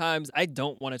sometimes I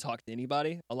don't want to talk to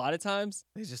anybody. A lot of times,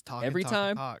 They just talk every and talk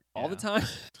and time, talk. all the Yeah.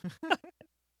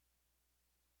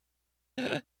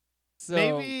 time. So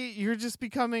Maybe you're just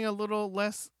becoming a little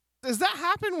less. Does that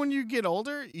happen when you get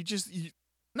older? You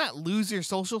not lose your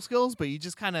social skills, but you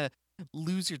just kind of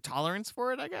lose your tolerance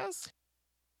for it, I guess.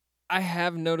 I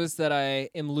have noticed that I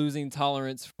am losing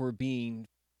tolerance for being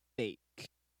fake.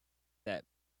 That,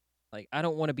 like, I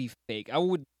don't want to be fake. I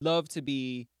would love to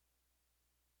be,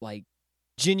 like,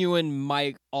 genuine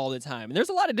Mike all the time. And there's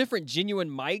a lot of different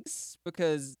genuine Mikes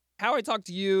because how I talk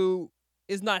to you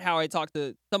is not how I talk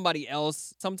to somebody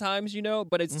else sometimes, you know,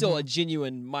 but it's still a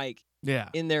genuine Mike Yeah.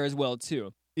 in there as well,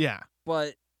 too. Yeah.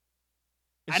 But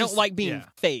It's I don't just- like being yeah.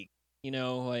 fake, you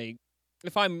know, like,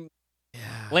 if I'm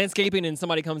Yeah. landscaping and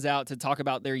somebody comes out to talk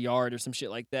about their yard or some shit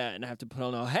like that and I have to put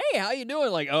on a hey, how you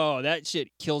doing? Like, oh, that shit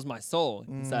kills my soul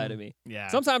inside of me. Yeah.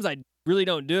 Sometimes I really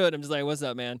don't do it. I'm just like, what's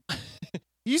up, man?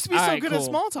 You used to be so Alright, good at cool.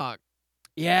 small talk.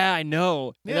 Yeah, I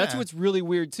know. And that's Yeah. what's really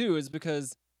weird too, is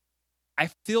because I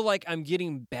feel like I'm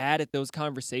getting bad at those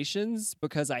conversations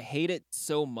because I hate it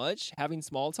so much having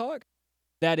small talk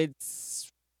that it's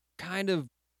kind of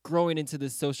growing into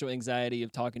this social anxiety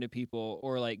of talking to people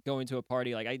or like going to a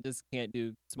party. Like I just can't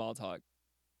do small talk.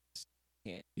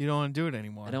 You don't want to do it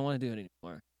anymore. I don't want to do it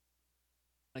anymore.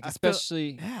 Like I feel-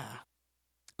 especially, Yeah.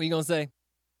 what you gonna say?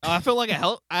 I feel like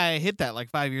I hit that like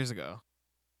 5 years ago.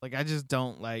 Like I just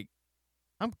don't like.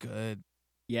 I'm good.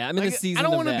 Yeah, I'm in the season I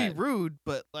don't of want to that. be rude,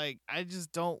 but like I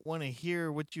just don't want to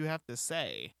hear what you have to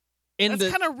say. And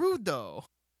That's kind of rude though.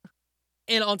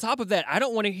 and on top of that, I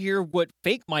don't want to hear what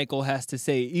fake Michael has to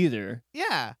say either.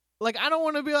 Yeah. Like I don't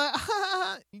want to be like,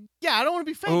 yeah, I don't want to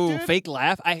be fake, Oh, dude. fake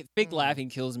laugh. Fake Mm. laughing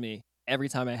kills me every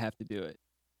time I have to do it.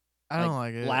 I don't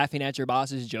like it. Laughing at your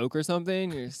boss's joke or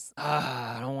something. You're just,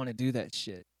 I don't want to do that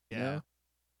shit. you Yeah. know?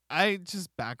 I just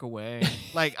back away.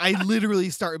 Like I literally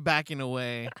start backing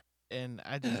away, and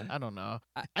I don't know.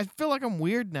 I feel like I'm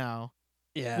weird now.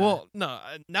 Yeah. Well, no,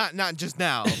 not just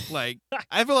now. Like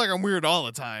I feel like I'm weird all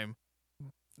the time.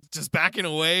 Just backing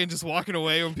away and just walking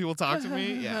away when people talk to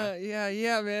me. Yeah.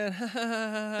 yeah,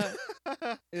 man.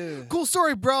 Ugh. Cool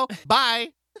story, bro. Bye.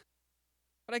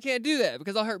 But I can't do that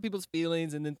because I'll hurt people's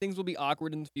feelings and then things will be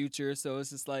awkward in the future. So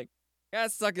it's just like, gotta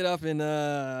suck it up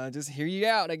and just hear you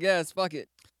out, I guess. Fuck it.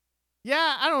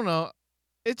 Yeah, I don't know.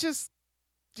 It just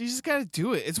you just gotta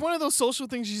do it. It's one of those social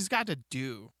things you just got to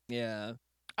do. Yeah.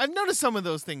 I've noticed some of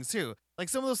those things too. Like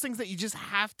some of those things that you just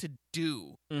have to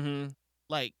do. Mm-hmm.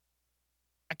 Like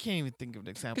I can't even think of an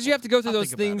example. Because you have to go through I'll those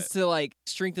think about things it. to like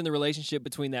strengthen the relationship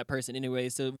between that person anyway.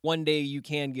 So one day you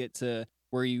can get to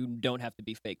where you don't have to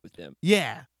be fake with them.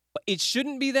 Yeah. But it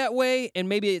shouldn't be that way. And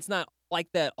maybe it's not like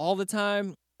that all the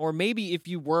time. Or maybe if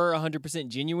you were 100%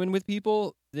 genuine with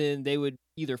people, then they would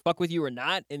either fuck with you or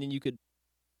not. And then you could,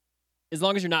 as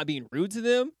long as you're not being rude to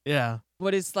them. Yeah.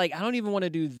 But it's like, I don't even want to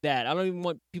do that. I don't even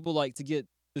want people like to get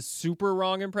the super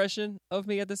wrong impression of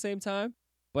me at the same time.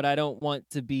 But I don't want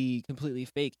to be completely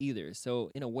fake either.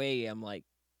 So in a way, I'm like,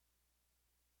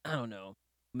 I don't know,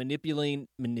 manipulating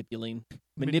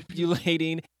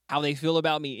how they feel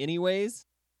about me anyways.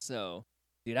 So,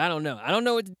 dude, I don't know. I don't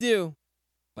know what to do,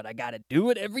 but I got to do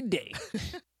it every day.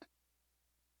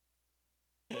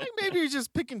 Like maybe you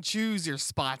just pick and choose your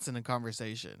spots in a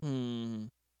conversation. Hmm.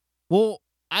 Well,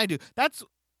 I do.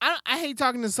 I hate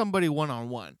talking to somebody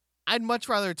one-on-one. I'd much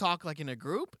rather talk like in a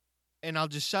group, and I'll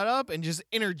just shut up and just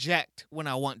interject when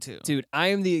I want to. Dude, I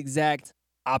am the exact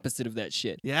opposite of that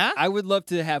shit. Yeah? I would love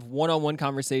to have one-on-one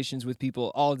conversations with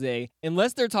people all day,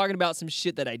 unless they're talking about some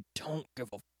shit that I don't give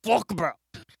a fuck about.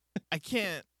 I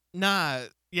can't. Nah.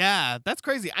 Yeah, that's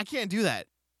crazy. I can't do that.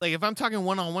 Like if I'm talking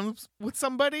one-on-one with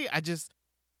somebody, I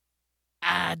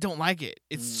don't like it.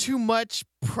 It's too much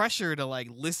pressure to like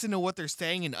listen to what they're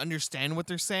saying and understand what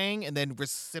they're saying and then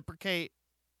reciprocate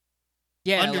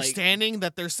Yeah, understanding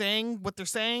that they're saying what they're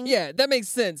saying. Yeah, that makes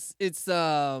sense. It's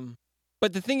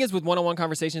but the thing is with one-on-one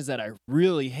conversations that I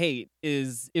really hate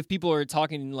is if people are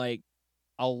talking like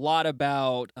a lot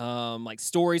about like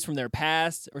stories from their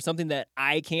past or something that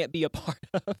I can't be a part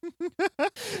of.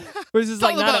 But it's just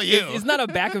like not it's not a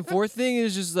back and forth thing.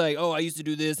 It's just like, oh, I used to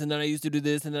do this and then I used to do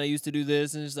this and then I used to do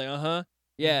this and it's like,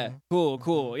 yeah,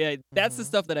 cool. Yeah, that's the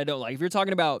stuff that I don't like. If you're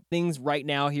talking about things right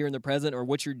now here in the present or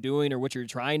what you're doing or what you're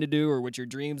trying to do or what your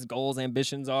dreams, goals,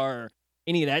 ambitions are or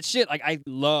any of that shit, like I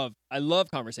love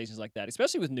conversations like that,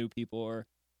 especially with new people or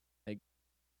like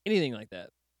anything like that.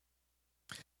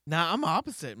 Nah, I'm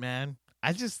opposite, man.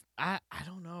 I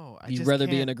don't know. You'd rather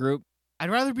be in a group? I'd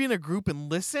rather be in a group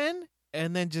and listen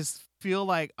and then just feel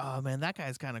like, oh man, that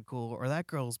guy's kind of cool or that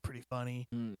girl's pretty funny.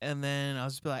 And then I'll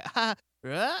just be like,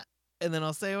 and then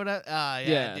I'll say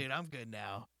yeah, dude, I'm good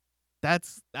now. I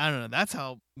don't know. That's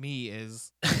how me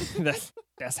is.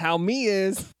 that's how me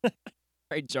is.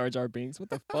 Right, Jar Jar Binks. What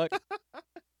the fuck?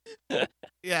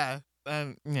 Yeah.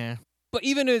 Yeah. But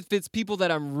even if it's people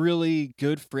that I'm really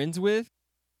good friends with,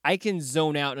 I can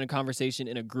zone out in a conversation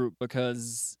in a group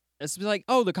because it's like,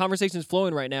 oh, the conversation's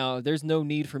flowing right now. There's no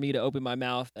need for me to open my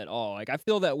mouth at all. Like I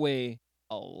feel that way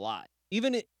a lot,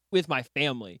 even with my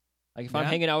family. Like if I'm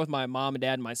hanging out with my mom and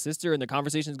dad and my sister and the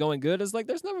conversation's going good, it's like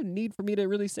there's no need for me to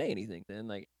really say anything. Then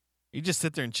like you just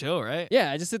sit there and chill, right?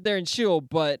 Yeah, I just sit there and chill.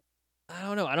 But I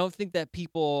don't know. I don't think that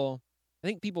I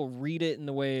think people read it in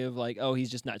the way of like, oh,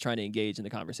 he's just not trying to engage in the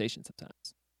conversation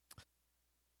sometimes.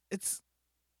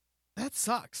 That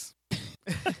sucks.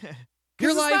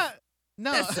 Your life,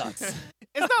 that sucks.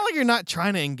 It's not like you're not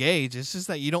trying to engage. It's just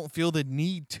that you don't feel the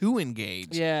need to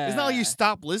engage. Yeah. It's not like you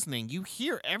stop listening. You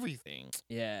hear everything.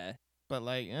 Yeah. But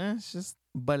like, it's just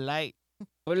polite.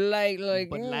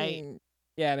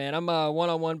 Yeah, man. I'm a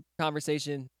one-on-one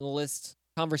conversationalist.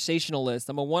 I'm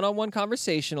a one-on-one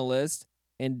conversationalist.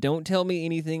 And don't tell me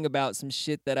anything about some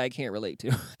shit that I can't relate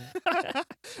to.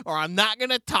 Or I'm not going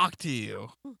to talk to you.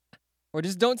 Or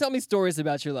just don't tell me stories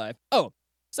about your life. Oh,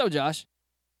 so Josh,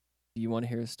 do you want to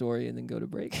hear a story and then go to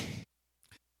break?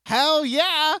 Hell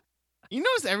yeah. You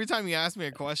notice every time you ask me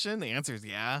a question, the answer is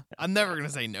yeah. I'm never going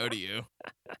to say no to you.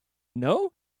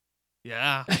 No?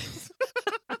 Yeah.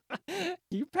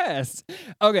 You past.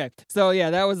 Okay, so yeah,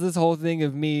 that was this whole thing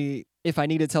of me. If I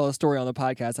need to tell a story on the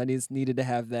podcast, I just needed to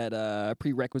have that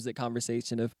prerequisite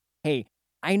conversation of, hey,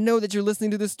 I know that you're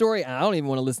listening to this story, and I don't even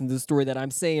want to listen to the story that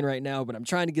I'm saying right now, but I'm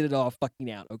trying to get it all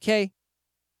fucking out, okay?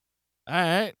 All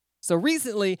right. So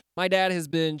recently, my dad has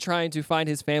been trying to find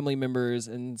his family members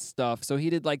and stuff. So he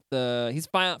did he's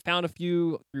found a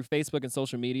few through Facebook and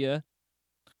social media.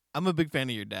 I'm a big fan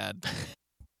of your dad,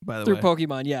 by the Through way.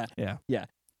 Pokemon, yeah. Yeah.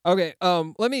 Okay,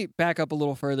 let me back up a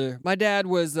little further. My dad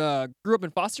grew up in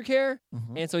foster care,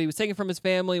 Mhm. and so he was taken from his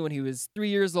family when he was 3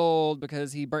 years old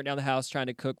because he burnt down the house trying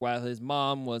to cook while his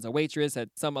mom was a waitress at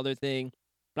some other thing.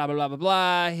 Blah blah blah blah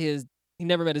blah. He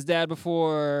never met his dad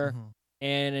before, Mhm.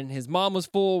 and his mom was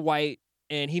full white,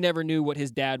 and he never knew what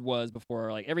his dad was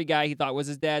before. Like every guy he thought was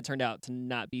his dad turned out to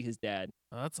not be his dad.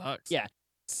 Oh, that sucks. Yeah.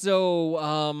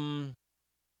 So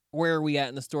where are we at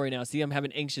in the story now? See, I'm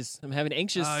having anxious. Oh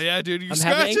yeah, dude. You're I'm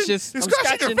scratching. having anxious. You're I'm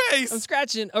scratching your scratching. face. I'm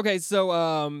scratching. Okay,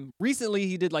 so recently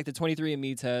he did like the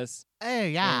 23andMe test.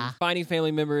 Hey, And finding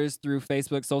family members through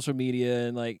Facebook, social media,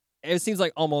 and like it seems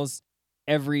like almost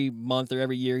every month or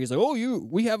every year he's like, "Oh,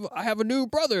 I have a new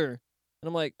brother," and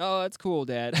I'm like, "Oh, that's cool,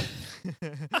 Dad."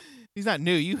 He's not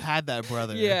new. You had that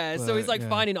brother. Yeah, so he's but, like yeah.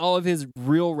 finding all of his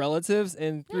real relatives,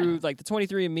 and through like the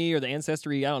 23andMe or the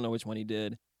Ancestry, I don't know which one he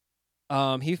did.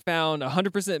 He found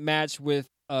 100% match with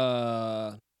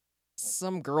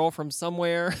some girl from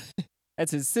somewhere.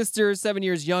 That's his sister, 7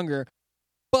 years younger.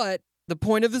 But the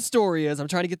point of the story is, I'm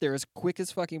trying to get there as quick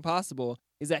as fucking possible,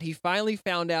 is that he finally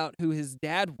found out who his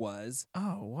dad was,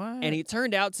 Oh, what? and he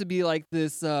turned out to be like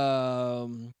this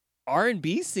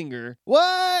R&B singer.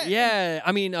 What? Yeah,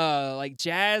 I mean, like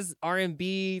jazz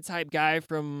R&B type guy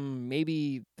from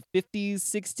maybe the 50s,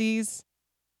 60s.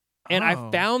 And I Oh.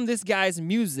 found this guy's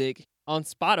music on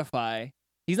Spotify.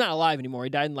 He's not alive anymore. He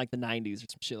died in like the 90s or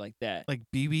some shit like that. Like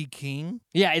BB King?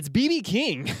 Yeah, it's BB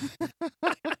King.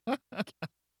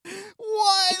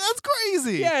 What? That's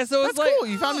crazy. Yeah, so it's That's like, cool.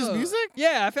 You found his oh. music?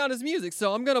 Yeah, I found his music.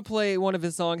 So I'm going to play one of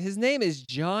his songs. His name is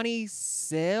Johnny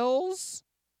Sales.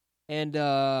 And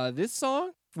this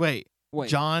song? Wait. Wait.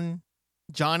 Johnny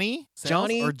Sales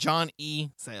Johnny- or John E.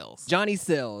 Sales? Johnny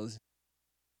Sales.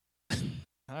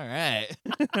 All right.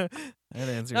 That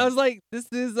answers. I was like, this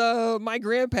is my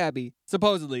grandpappy,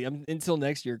 supposedly. Until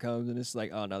next year comes, and it's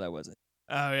like, oh, no, that wasn't.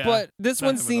 Oh yeah. But this not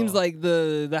one him at seems all. like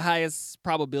the highest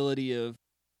probability of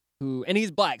who, and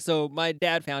he's black. So my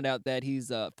dad found out that he's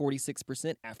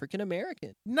 46% African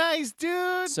American. Nice,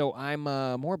 dude. So I'm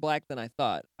more black than I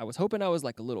thought. I was hoping I was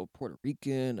like a little Puerto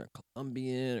Rican or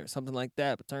Colombian or something like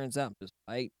that, but turns out I'm just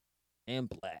white and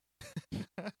black.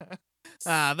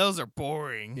 Those are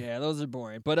boring. Yeah, those are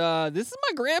boring. But this is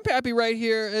my grandpappy right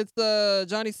here. It's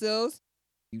Johnny Sills.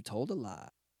 You told a lie.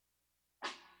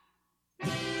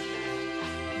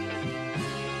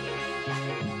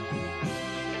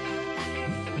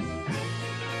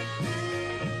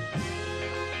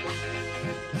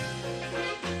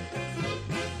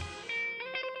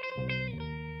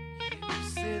 You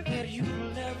said that you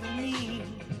loved me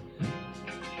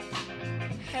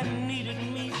and needed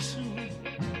me too.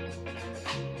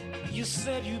 You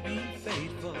said you'd be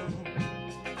faithful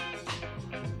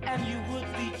and you would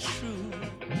be true.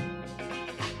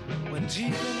 But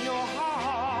deep in your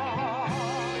heart,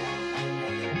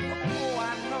 oh,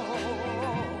 I know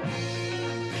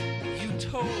you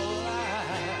told a lie.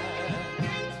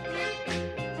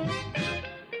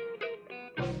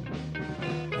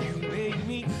 You made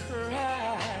me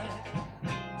cry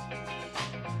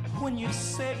when you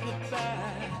said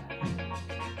goodbye.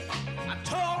 I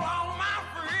told all my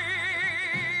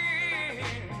friends,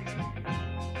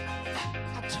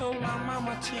 I told my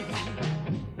mama too.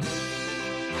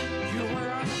 You were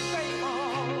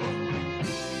unfaithful,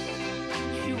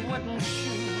 you wasn't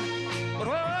true, but oh,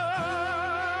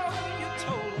 you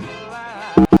told a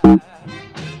lie.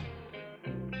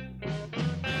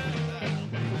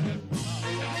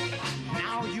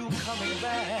 Now you coming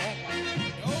back,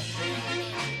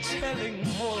 telling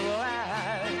more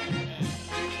lies.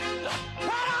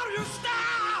 Why don't you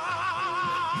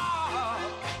stop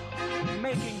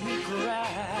making me cry?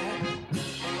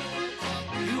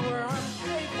 You were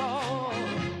unfaithful,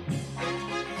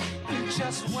 you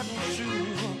just wasn't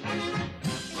true.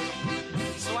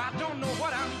 So I don't know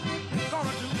what I'm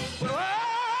gonna do, but oh,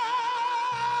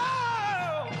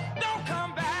 don't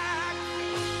come back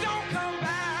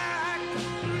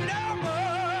no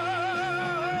more.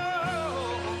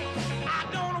 I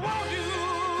don't want you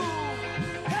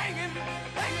hanging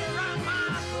around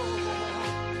my door.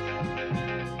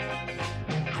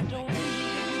 I don't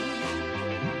need you.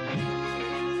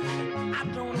 I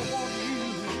don't want you.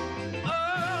 Oh,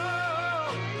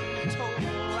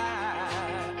 total lie.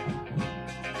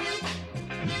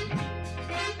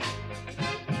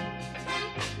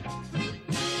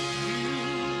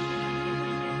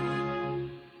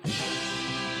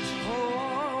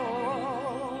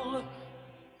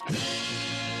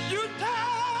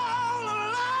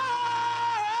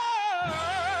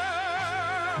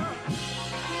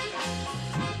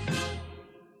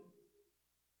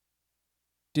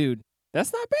 dude,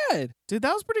 that's not bad. Dude,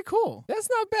 that was pretty cool. That's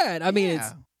not bad. I mean,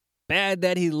 it's bad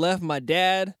that he left my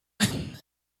dad.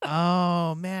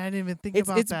 Oh man, I didn't even think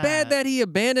about that. It's bad that he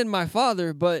abandoned my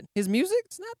father, but his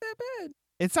music's not that bad.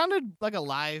 It sounded like a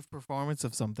live performance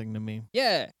of something to me.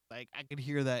 Yeah. Like I could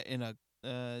hear that in a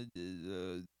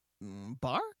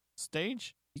bar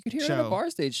stage. You could hear it at a bar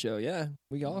stage show. Yeah,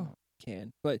 we all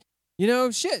can. But you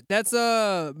know, shit. That's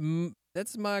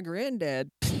my granddad.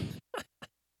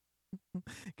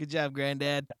 Good job,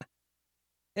 granddad.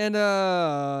 And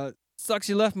sucks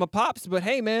you left my pops, but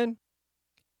hey, man.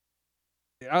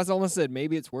 I was almost said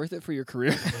maybe it's worth it for your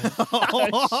career.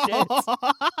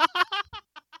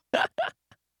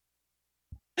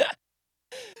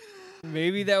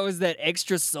 Maybe that was that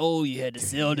extra soul you had to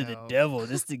sell to the devil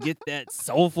just to get that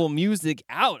soulful music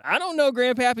out. I don't know,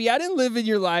 Grandpappy. I didn't live in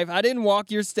your life. I didn't walk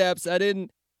your steps. I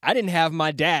didn't have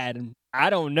my dad.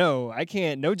 I don't know. I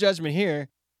can't. No judgment here.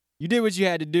 You did what you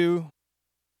had to do.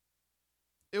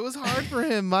 It was hard for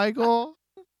him, Michael.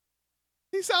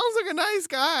 He sounds like a nice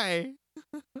guy.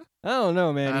 I don't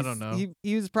know, man. I don't know.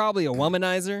 He was probably a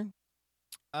womanizer.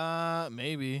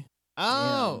 Maybe.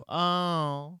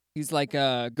 Oh. He's like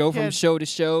go from show to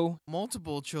show.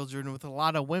 Multiple children with a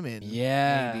lot of women.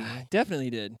 Yeah, maybe. definitely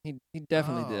did. He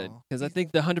definitely did. Because I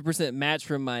think the 100% match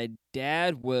from my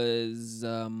dad was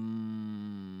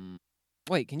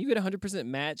wait, can you get a 100%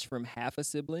 match from half a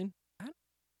sibling?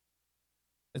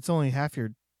 It's only half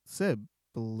your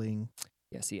sibling.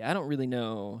 Yeah, see, I don't really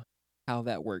know how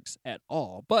that works at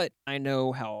all, but I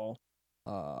know how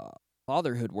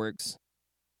fatherhood works.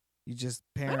 You just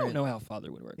parent. I don't know how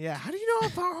fatherhood works. Yeah, how do you know how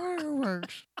fatherhood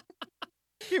works? You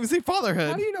can't even say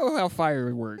fatherhood. How do you know how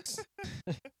fire works?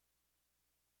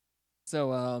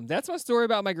 So that's my story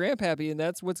about my grandpappy, and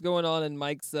that's what's going on in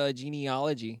Mike's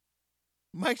genealogy.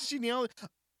 Mike's genealogy.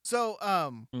 So,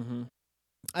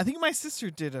 I think my sister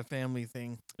did a family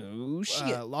thing. Oh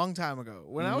shit! A long time ago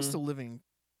when I was still living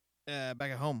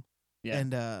back at home. Yeah.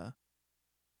 And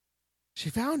she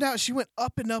found out she went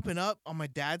up and up and up on my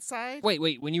dad's side. Wait,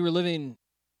 when you were living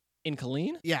in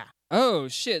Killeen? Yeah. Oh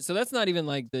shit! So that's not even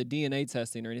like the DNA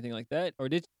testing or anything like that, or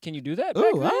can you do that? Oh,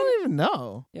 back I then? don't even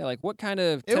know. Yeah, like what kind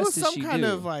of It test was did some she kind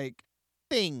do? of like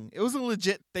thing. It was a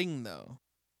legit thing though.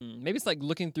 Maybe it's like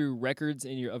looking through records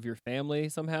of your family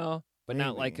somehow, but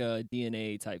not like Maybe. a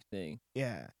DNA type thing.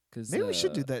 Yeah. Because Maybe we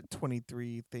should do that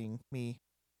 23 thing. Me.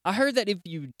 I heard that if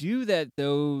you do that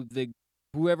though,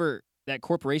 whoever that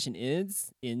corporation is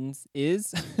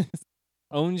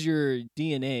owns your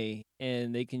DNA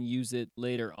and they can use it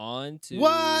later on to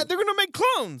What? They're gonna make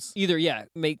clones. either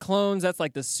make clones. That's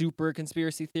like the super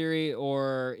conspiracy theory,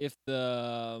 or if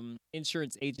the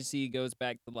insurance agency goes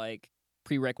back to like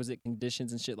prerequisite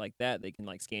conditions and shit like that, they can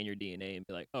like scan your DNA and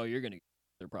be like, oh, you're gonna get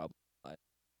their problem.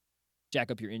 Jack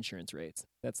up your insurance rates.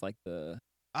 That's like the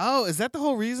Oh, is that the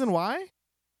whole reason why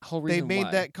whole they reason made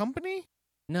why. that company?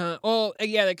 No, well,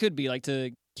 yeah, that could be like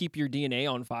to keep your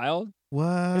DNA on file.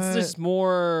 What? It's just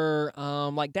more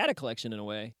like data collection in a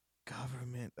way.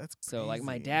 Government. That's crazy. So like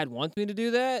my dad wants me to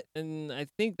do that, and I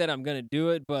think that I'm gonna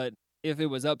do it. But if it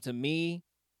was up to me,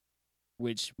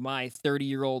 which my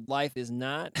 30-year-old life is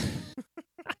not,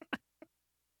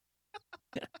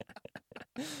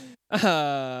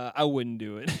 I wouldn't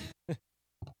do it.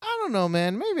 I don't know,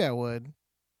 man. Maybe I would.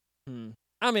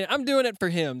 I mean, I'm doing it for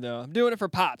him though. I'm doing it for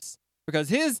Pops because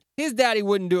his daddy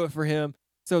wouldn't do it for him.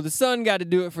 So the son got to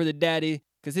do it for the daddy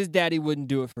because his daddy wouldn't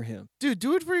do it for him. Dude,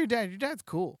 do it for your dad. Your dad's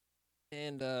cool.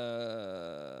 And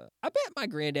I bet my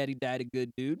granddaddy died a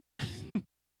good dude.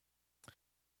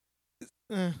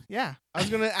 Yeah. I was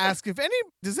going to ask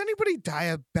does anybody die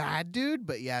a bad dude?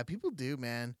 But yeah, people do,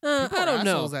 man. People I are don't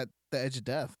know. assholes at the edge of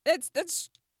death. That's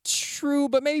true,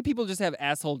 but maybe people just have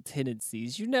asshole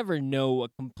tendencies. You never know a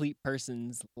complete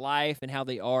person's life and how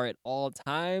they are at all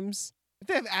times. If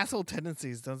they have asshole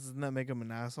tendencies, doesn't that make them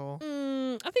an asshole?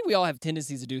 I think we all have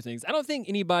tendencies to do things. I don't think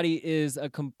anybody is a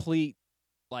complete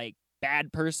like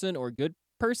bad person or good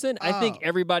person. I think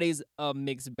everybody's a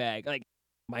mixed bag. Like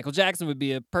Michael Jackson would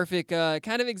be a perfect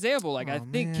kind of example. Like I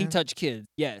think he touched kids.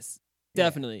 Yes,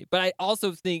 definitely. But I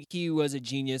also think he was a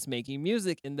genius making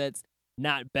music, and that's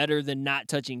not better than not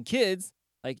touching kids.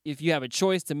 Like if you have a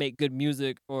choice to make good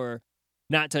music or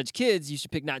not touch kids, you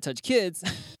should pick not touch kids.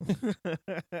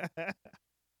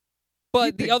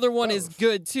 But the other one is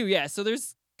good too. Yeah, so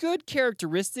there's good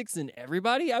characteristics in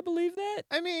everybody. I believe that.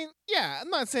 I mean, yeah, I'm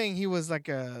not saying he was like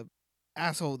a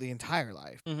asshole the entire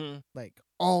life. Mm-hmm. Like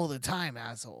all the time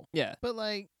asshole. Yeah. But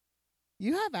like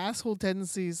you have asshole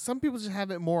tendencies. Some people just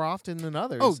have it more often than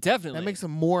others. Oh, definitely. That makes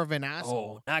them more of an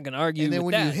asshole. Oh, not gonna argue and then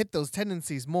with when that. you hit those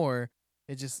tendencies more,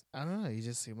 It just, I don't know. You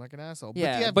just seem like an asshole.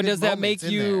 Yeah, you have but good does that make moments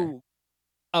in there. you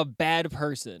a bad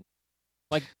person?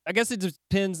 Like, I guess it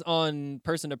depends on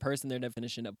person to person, their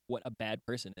definition of what a bad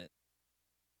person is.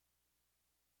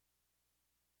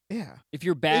 Yeah. If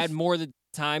you're bad If- more the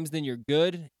times than you're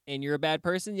good and you're a bad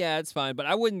person, yeah, it's fine. But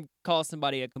I wouldn't call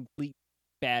somebody a complete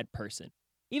bad person.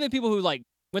 Even people who like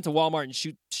went to Walmart and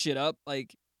shoot shit up,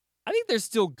 like I think there's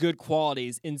still good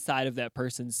qualities inside of that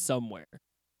person somewhere.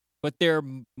 But they're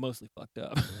mostly fucked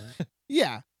up.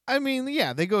 Yeah. I mean,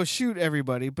 yeah, they go shoot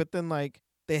everybody, but then like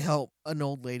they help an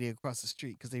old lady across the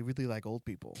street because they really like old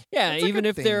people. Yeah, That's a even good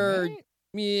if thing, they're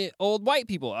right? old white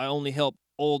people. I only help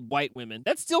old white women.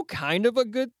 That's still kind of a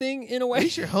good thing in a At way.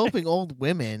 least you're helping old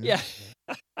women. Yeah.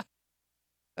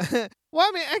 Well,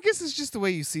 I mean, I guess it's just the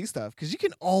way you see stuff because you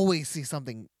can always see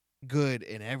something good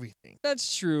in everything.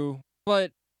 That's true.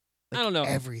 But I Like, don't know.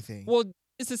 everything. Well,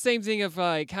 it's the same thing of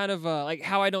kind of like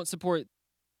how I don't support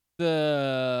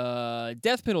the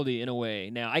death penalty in a way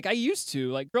now. Like I used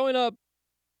to, like growing up,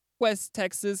 West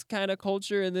Texas kind of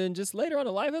culture, and then just later on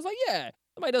in life, I was like, yeah,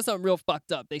 somebody does something real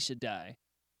fucked up, they should die.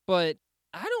 But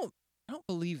I don't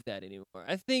believe that anymore.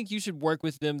 I think you should work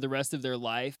with them the rest of their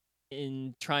life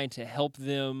in trying to help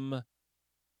them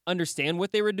understand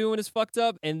what they were doing is fucked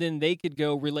up, and then they could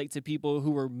go relate to people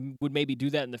who would maybe do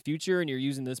that in the future, and you're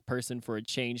using this person for a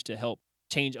change to help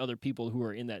change other people who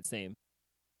are in that same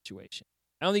situation.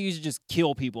 I don't think you should just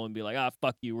kill people and be like,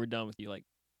 fuck you, we're done with you. Like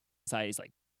society's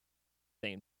like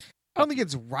saying, I don't think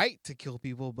it's right to kill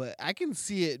people, but I can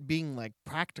see it being like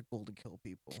practical to kill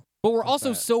people. but we're with also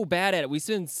that. so bad at it. We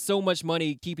spend so much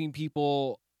money keeping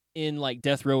people in like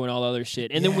death row and all other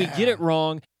shit, and then we get Yeah. it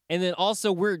wrong. And then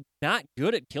also we're not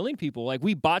good at killing people. Like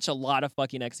we botch a lot of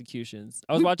fucking executions.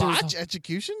 I was We watching this- botch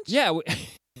executions? Yeah,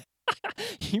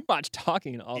 you botch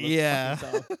talking all the Yeah.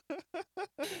 fucking time.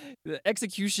 The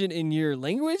execution in your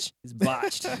language is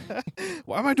botched.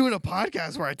 Why am I doing a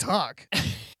podcast where I talk?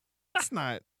 It's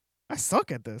not. I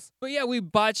suck at this. But yeah, we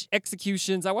botch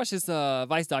executions. I watched this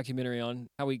Vice documentary on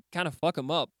how we kind of fuck them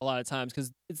up a lot of times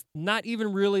because it's not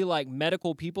even really like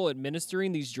medical people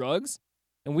administering these drugs,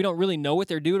 and we don't really know what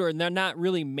they're doing, or they're not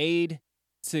really made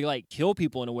to like kill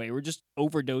people in a way. We're just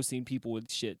overdosing people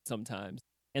with shit sometimes.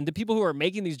 And the people who are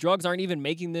making these drugs aren't even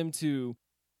making them to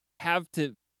have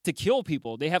to kill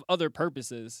people. They have other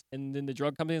purposes. And then the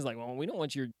drug company is like, well, we don't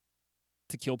want you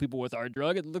to kill people with our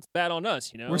drug. It looks bad on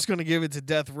us, you know? We're just gonna give it to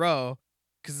death row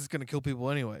because it's gonna kill people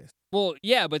anyways. Well,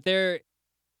 yeah, but the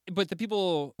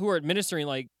people who are administering,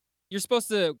 like, you're supposed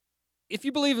to, if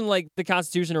you believe in like the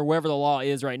Constitution or wherever the law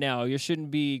is right now, you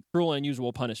shouldn't be cruel and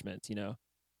unusual punishments, you know?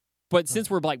 But since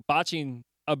we're like botching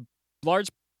a large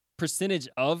percentage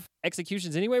of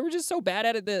executions anyway, we're just so bad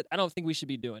at it that I don't think we should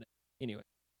be doing it anyway.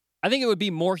 I think it would be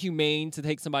more humane to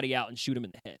take somebody out and shoot them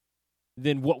in the head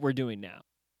than what we're doing now.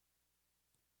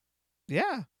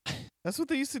 Yeah, that's what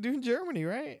they used to do in Germany,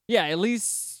 right? Yeah, at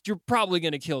least you're probably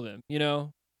going to kill them, you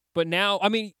know? But now, I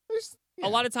mean, a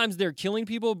lot of times they're killing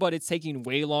people, but it's taking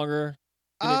way longer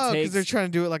than it because takes. they're trying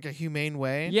to do it like a humane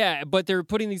way. Yeah, but they're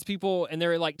putting these people and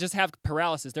they're like just have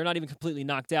paralysis. They're not even completely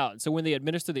knocked out. So when they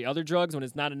administer the other drugs, when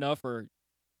it's not enough or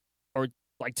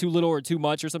like too little or too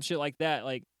much or some shit like that,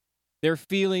 like they're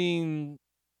feeling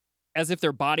as if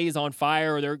their body is on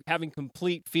fire, or they're having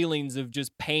complete feelings of just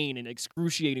pain and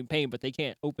excruciating pain, but they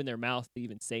can't open their mouth to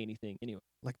even say anything anyway.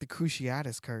 Like the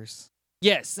Cruciatus curse.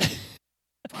 Yes.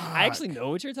 I actually Fuck. know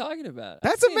what you're talking about. I've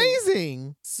That's seen it.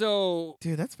 amazing. So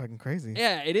Dude, that's fucking crazy.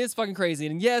 yeah, it is fucking crazy.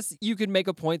 And yes, you could make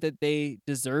a point that they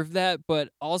deserve that, but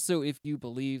also if you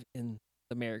believe in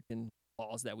the American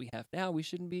laws that we have now, we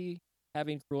shouldn't be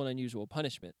having cruel and unusual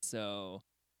punishment. So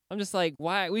I'm just like,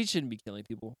 why? We shouldn't be killing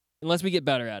people unless we get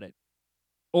better at it.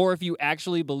 Or if you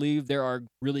actually believe there are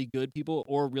really good people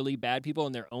or really bad people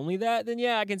and they're only that, then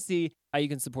yeah, I can see how you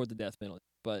can support the death penalty.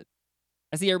 But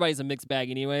I see everybody's a mixed bag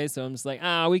anyway, so I'm just like,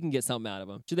 we can get something out of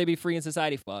them. Should they be free in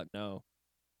society? Fuck, no.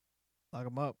 Lock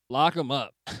them up. Lock them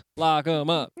up. Lock them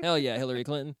up. Hell yeah, Hillary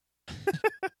Clinton.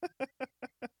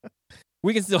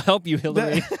 We can still help you,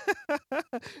 Hillary.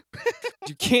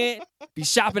 You can't be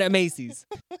shopping at Macy's.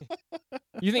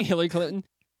 You think Hillary Clinton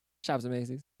shops at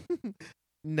Macy's?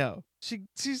 No.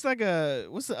 She's like a,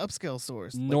 what's the upscale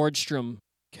source? Like Nordstrom.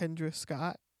 Kendra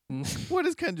Scott? I What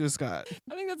is Kendra Scott?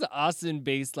 think that's an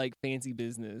Austin-based like fancy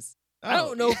business. I Oh,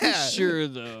 don't know yeah. for sure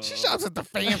though. She shops at the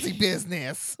fancy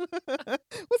business.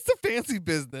 What's the fancy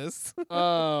business?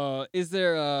 Is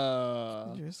there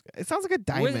Kendra Scott. It sounds like a what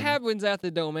diamond. happens at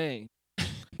the Domain?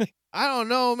 I don't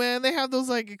know, man. They have those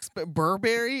like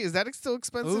Burberry. Is that a still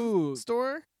expensive Ooh.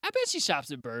 store? I bet she shops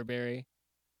at Burberry.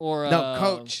 Or No,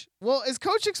 Coach. Well, is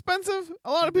Coach expensive?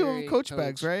 A lot of people have Burberry, Coach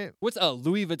bags, Coach. right? What's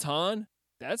Louis Vuitton?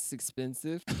 That's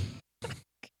expensive.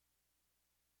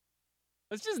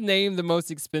 Let's just name the most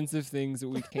expensive things that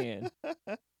we can.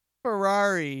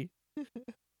 Ferrari.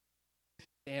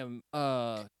 Damn.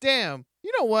 Damn.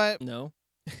 You know what? No.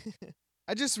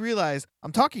 I just realized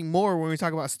I'm talking more when we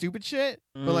talk about stupid shit,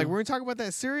 but like Mm. when we talk about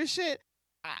that serious shit,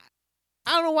 I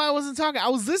don't know why I wasn't talking. I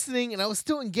was listening and I was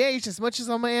still engaged as much as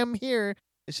I am here.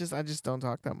 It's just I just don't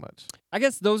talk that much. I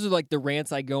guess those are like the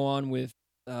rants I go on with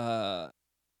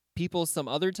people some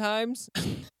other times.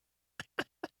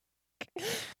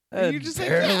 That You just like,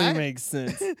 barely yeah. makes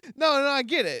sense. No, I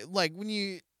get it. Like when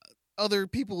you other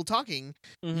people talking,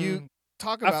 you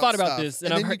talk I've about thought about stuff, this, and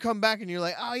and I've then you heard- come back and you're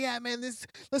like, oh yeah, man, let's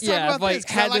Yeah, talk I've, about like, this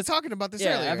 'cause had I like this- talking about this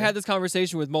yeah, earlier. I've had this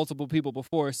conversation with multiple people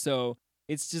before, so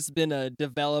it's just been a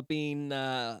developing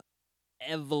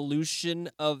evolution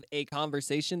of a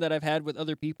conversation that I've had with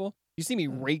other people. You see me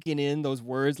raking in those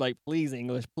words like please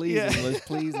English, please Yeah. English,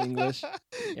 please English.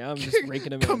 Yeah, I'm just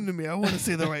raking them Come in. to me. I want to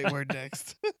say the right word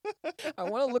next. I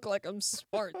want to look like I'm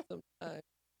smart sometimes.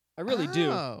 I really do.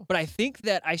 Oh. But I think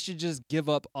that I should just give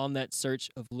up on that search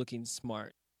of looking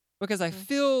smart because I Mm.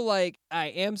 feel like I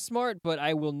am smart, but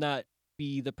I will not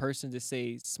be the person to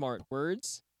say smart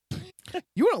words.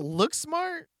 You want to look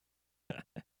smart?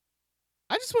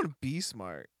 I just want to be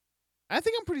smart. I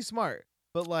think I'm pretty smart,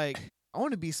 but like I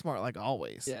want to be smart like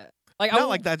always. Yeah. Like Not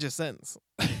like that just sentence.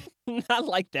 Not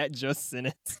like that just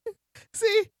sentence.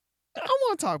 See, I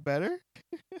want to talk better.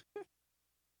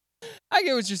 I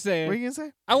get what you're What saying. are you gonna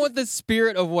say? I want the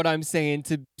spirit of what I'm saying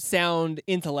to sound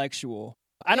intellectual.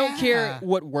 I don't care Yeah.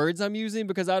 what words I'm using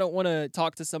because I don't want to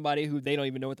talk to somebody who they don't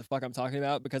even know what the fuck I'm talking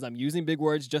about because I'm using big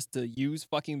words just to use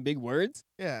fucking big words.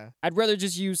 Yeah. I'd rather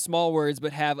just use small words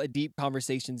but have a deep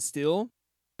conversation still.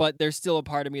 But there's still a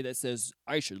part of me that says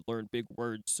I should learn big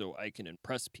words so I can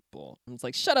impress people. And it's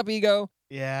like, shut up, ego.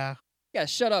 Yeah. Yeah,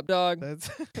 shut up, dog. That's.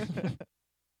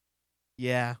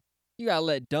 Yeah. You gotta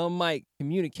let dumb Mike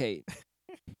communicate.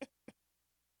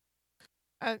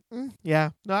 Yeah.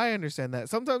 No, I understand that.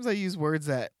 Sometimes I use words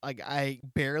that like I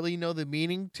barely know the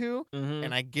meaning to, Mm-hmm.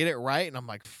 and I get it right, and I'm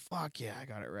like, "Fuck yeah, I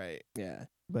got it right." Yeah.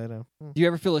 But Do you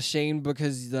ever feel ashamed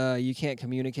because you can't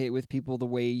communicate with people the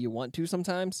way you want to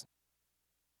sometimes?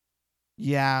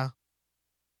 yeah.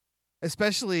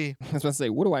 Especially, I was about to say,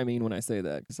 what do I mean when I say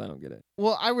that? Because I don't get it.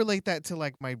 well, I relate that to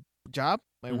like my job,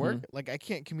 my work. Mhm. Like I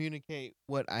can't communicate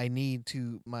what I need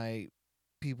to my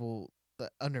people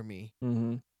under me,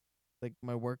 Mm-hmm. like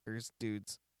my workers,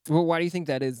 dudes. Well, why do you think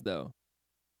that is, though?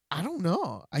 I don't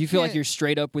know. Do you feel like can't- you're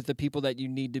straight up with the people that you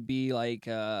need to be like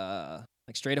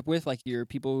straight up with, like your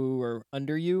people who are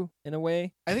under you in a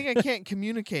way? I think I can't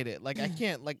communicate it. Like I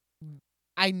can't like.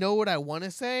 I know what I want to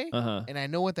say, Uh-huh. and I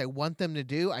know what I want them to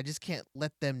do. I just can't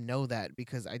let them know that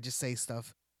because I just say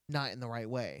stuff not in the right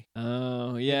way.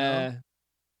 Oh, yeah.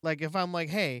 Like if I'm like,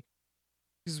 hey,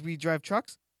 because we drive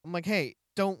trucks, I'm like, hey,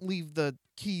 don't leave the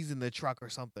keys in the truck or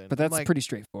something. But I'm that's like, pretty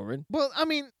straightforward. Well, I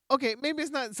mean, okay, maybe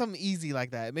it's not something easy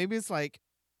like that. Maybe it's like,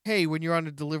 hey, when you're on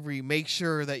a delivery, make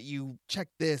sure that you check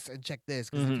this and check this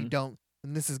because if you Mhm. don't,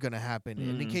 then this is gonna happen.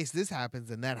 And in Mhm. case this happens,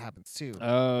 then that happens too.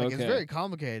 Oh, Like okay. it's very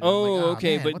complicated. I'm Oh, like,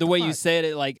 okay. man, But what the way you fuck? said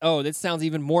it, like, oh, this sounds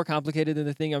even more complicated than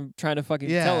the thing I'm trying to fucking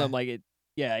tell Yeah. him. Like, it.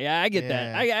 Yeah, I get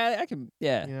that. I can,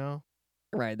 yeah, You know,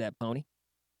 ride that pony.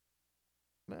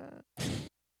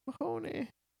 Mahoney.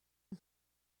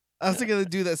 I was thinking of the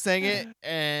dude that sang it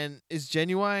and it's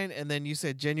Genuine, and then you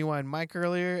said Genuine Mike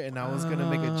earlier, and I was gonna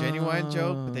make a Genuine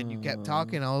joke, but then you kept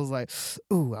talking. I was like,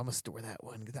 "Ooh, I'm gonna store that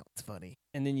one because that one's funny."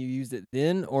 And then you used it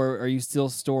then, or are you still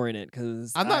storing it?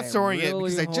 Because I'm not storing it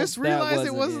because I just realized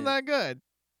it wasn't that good.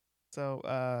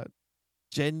 So,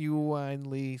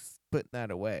 genuinely putting that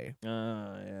away.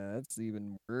 Yeah, that's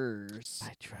even worse.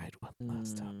 I tried one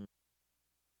last time.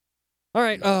 All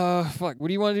right, fuck. What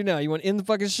do you want to do now? You want to end the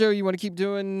fucking show? You want to keep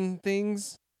doing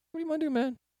things? What do you want to do,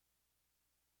 man?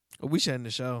 We should end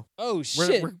the show. Oh We're,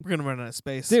 shit, we're gonna run out of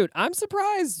space, dude! I'm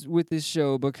surprised with this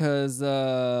show because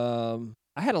I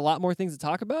had a lot more things to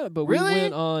talk about, but Really?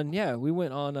 we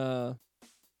went on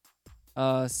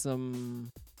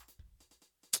some.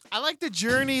 I like the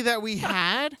journey that we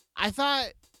had. I thought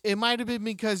it might have been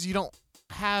because you don't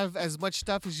have as much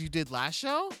stuff as you did last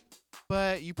show,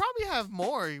 but you probably have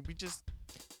more. We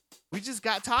just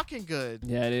got talking good.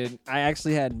 Yeah, dude. I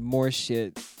actually had more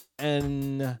shit,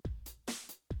 and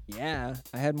yeah,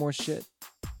 I had more shit.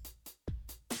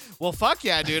 Well, fuck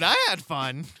yeah, dude. I had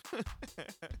fun.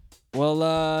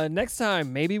 Well, next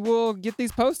time, maybe we'll get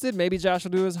these posted. Maybe Josh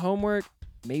will do his homework.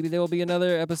 Maybe there will be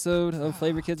another episode of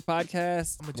Flavor Kids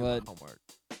Podcast. I'm gonna do But my homework.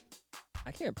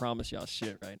 I can't promise y'all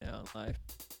shit right now in life.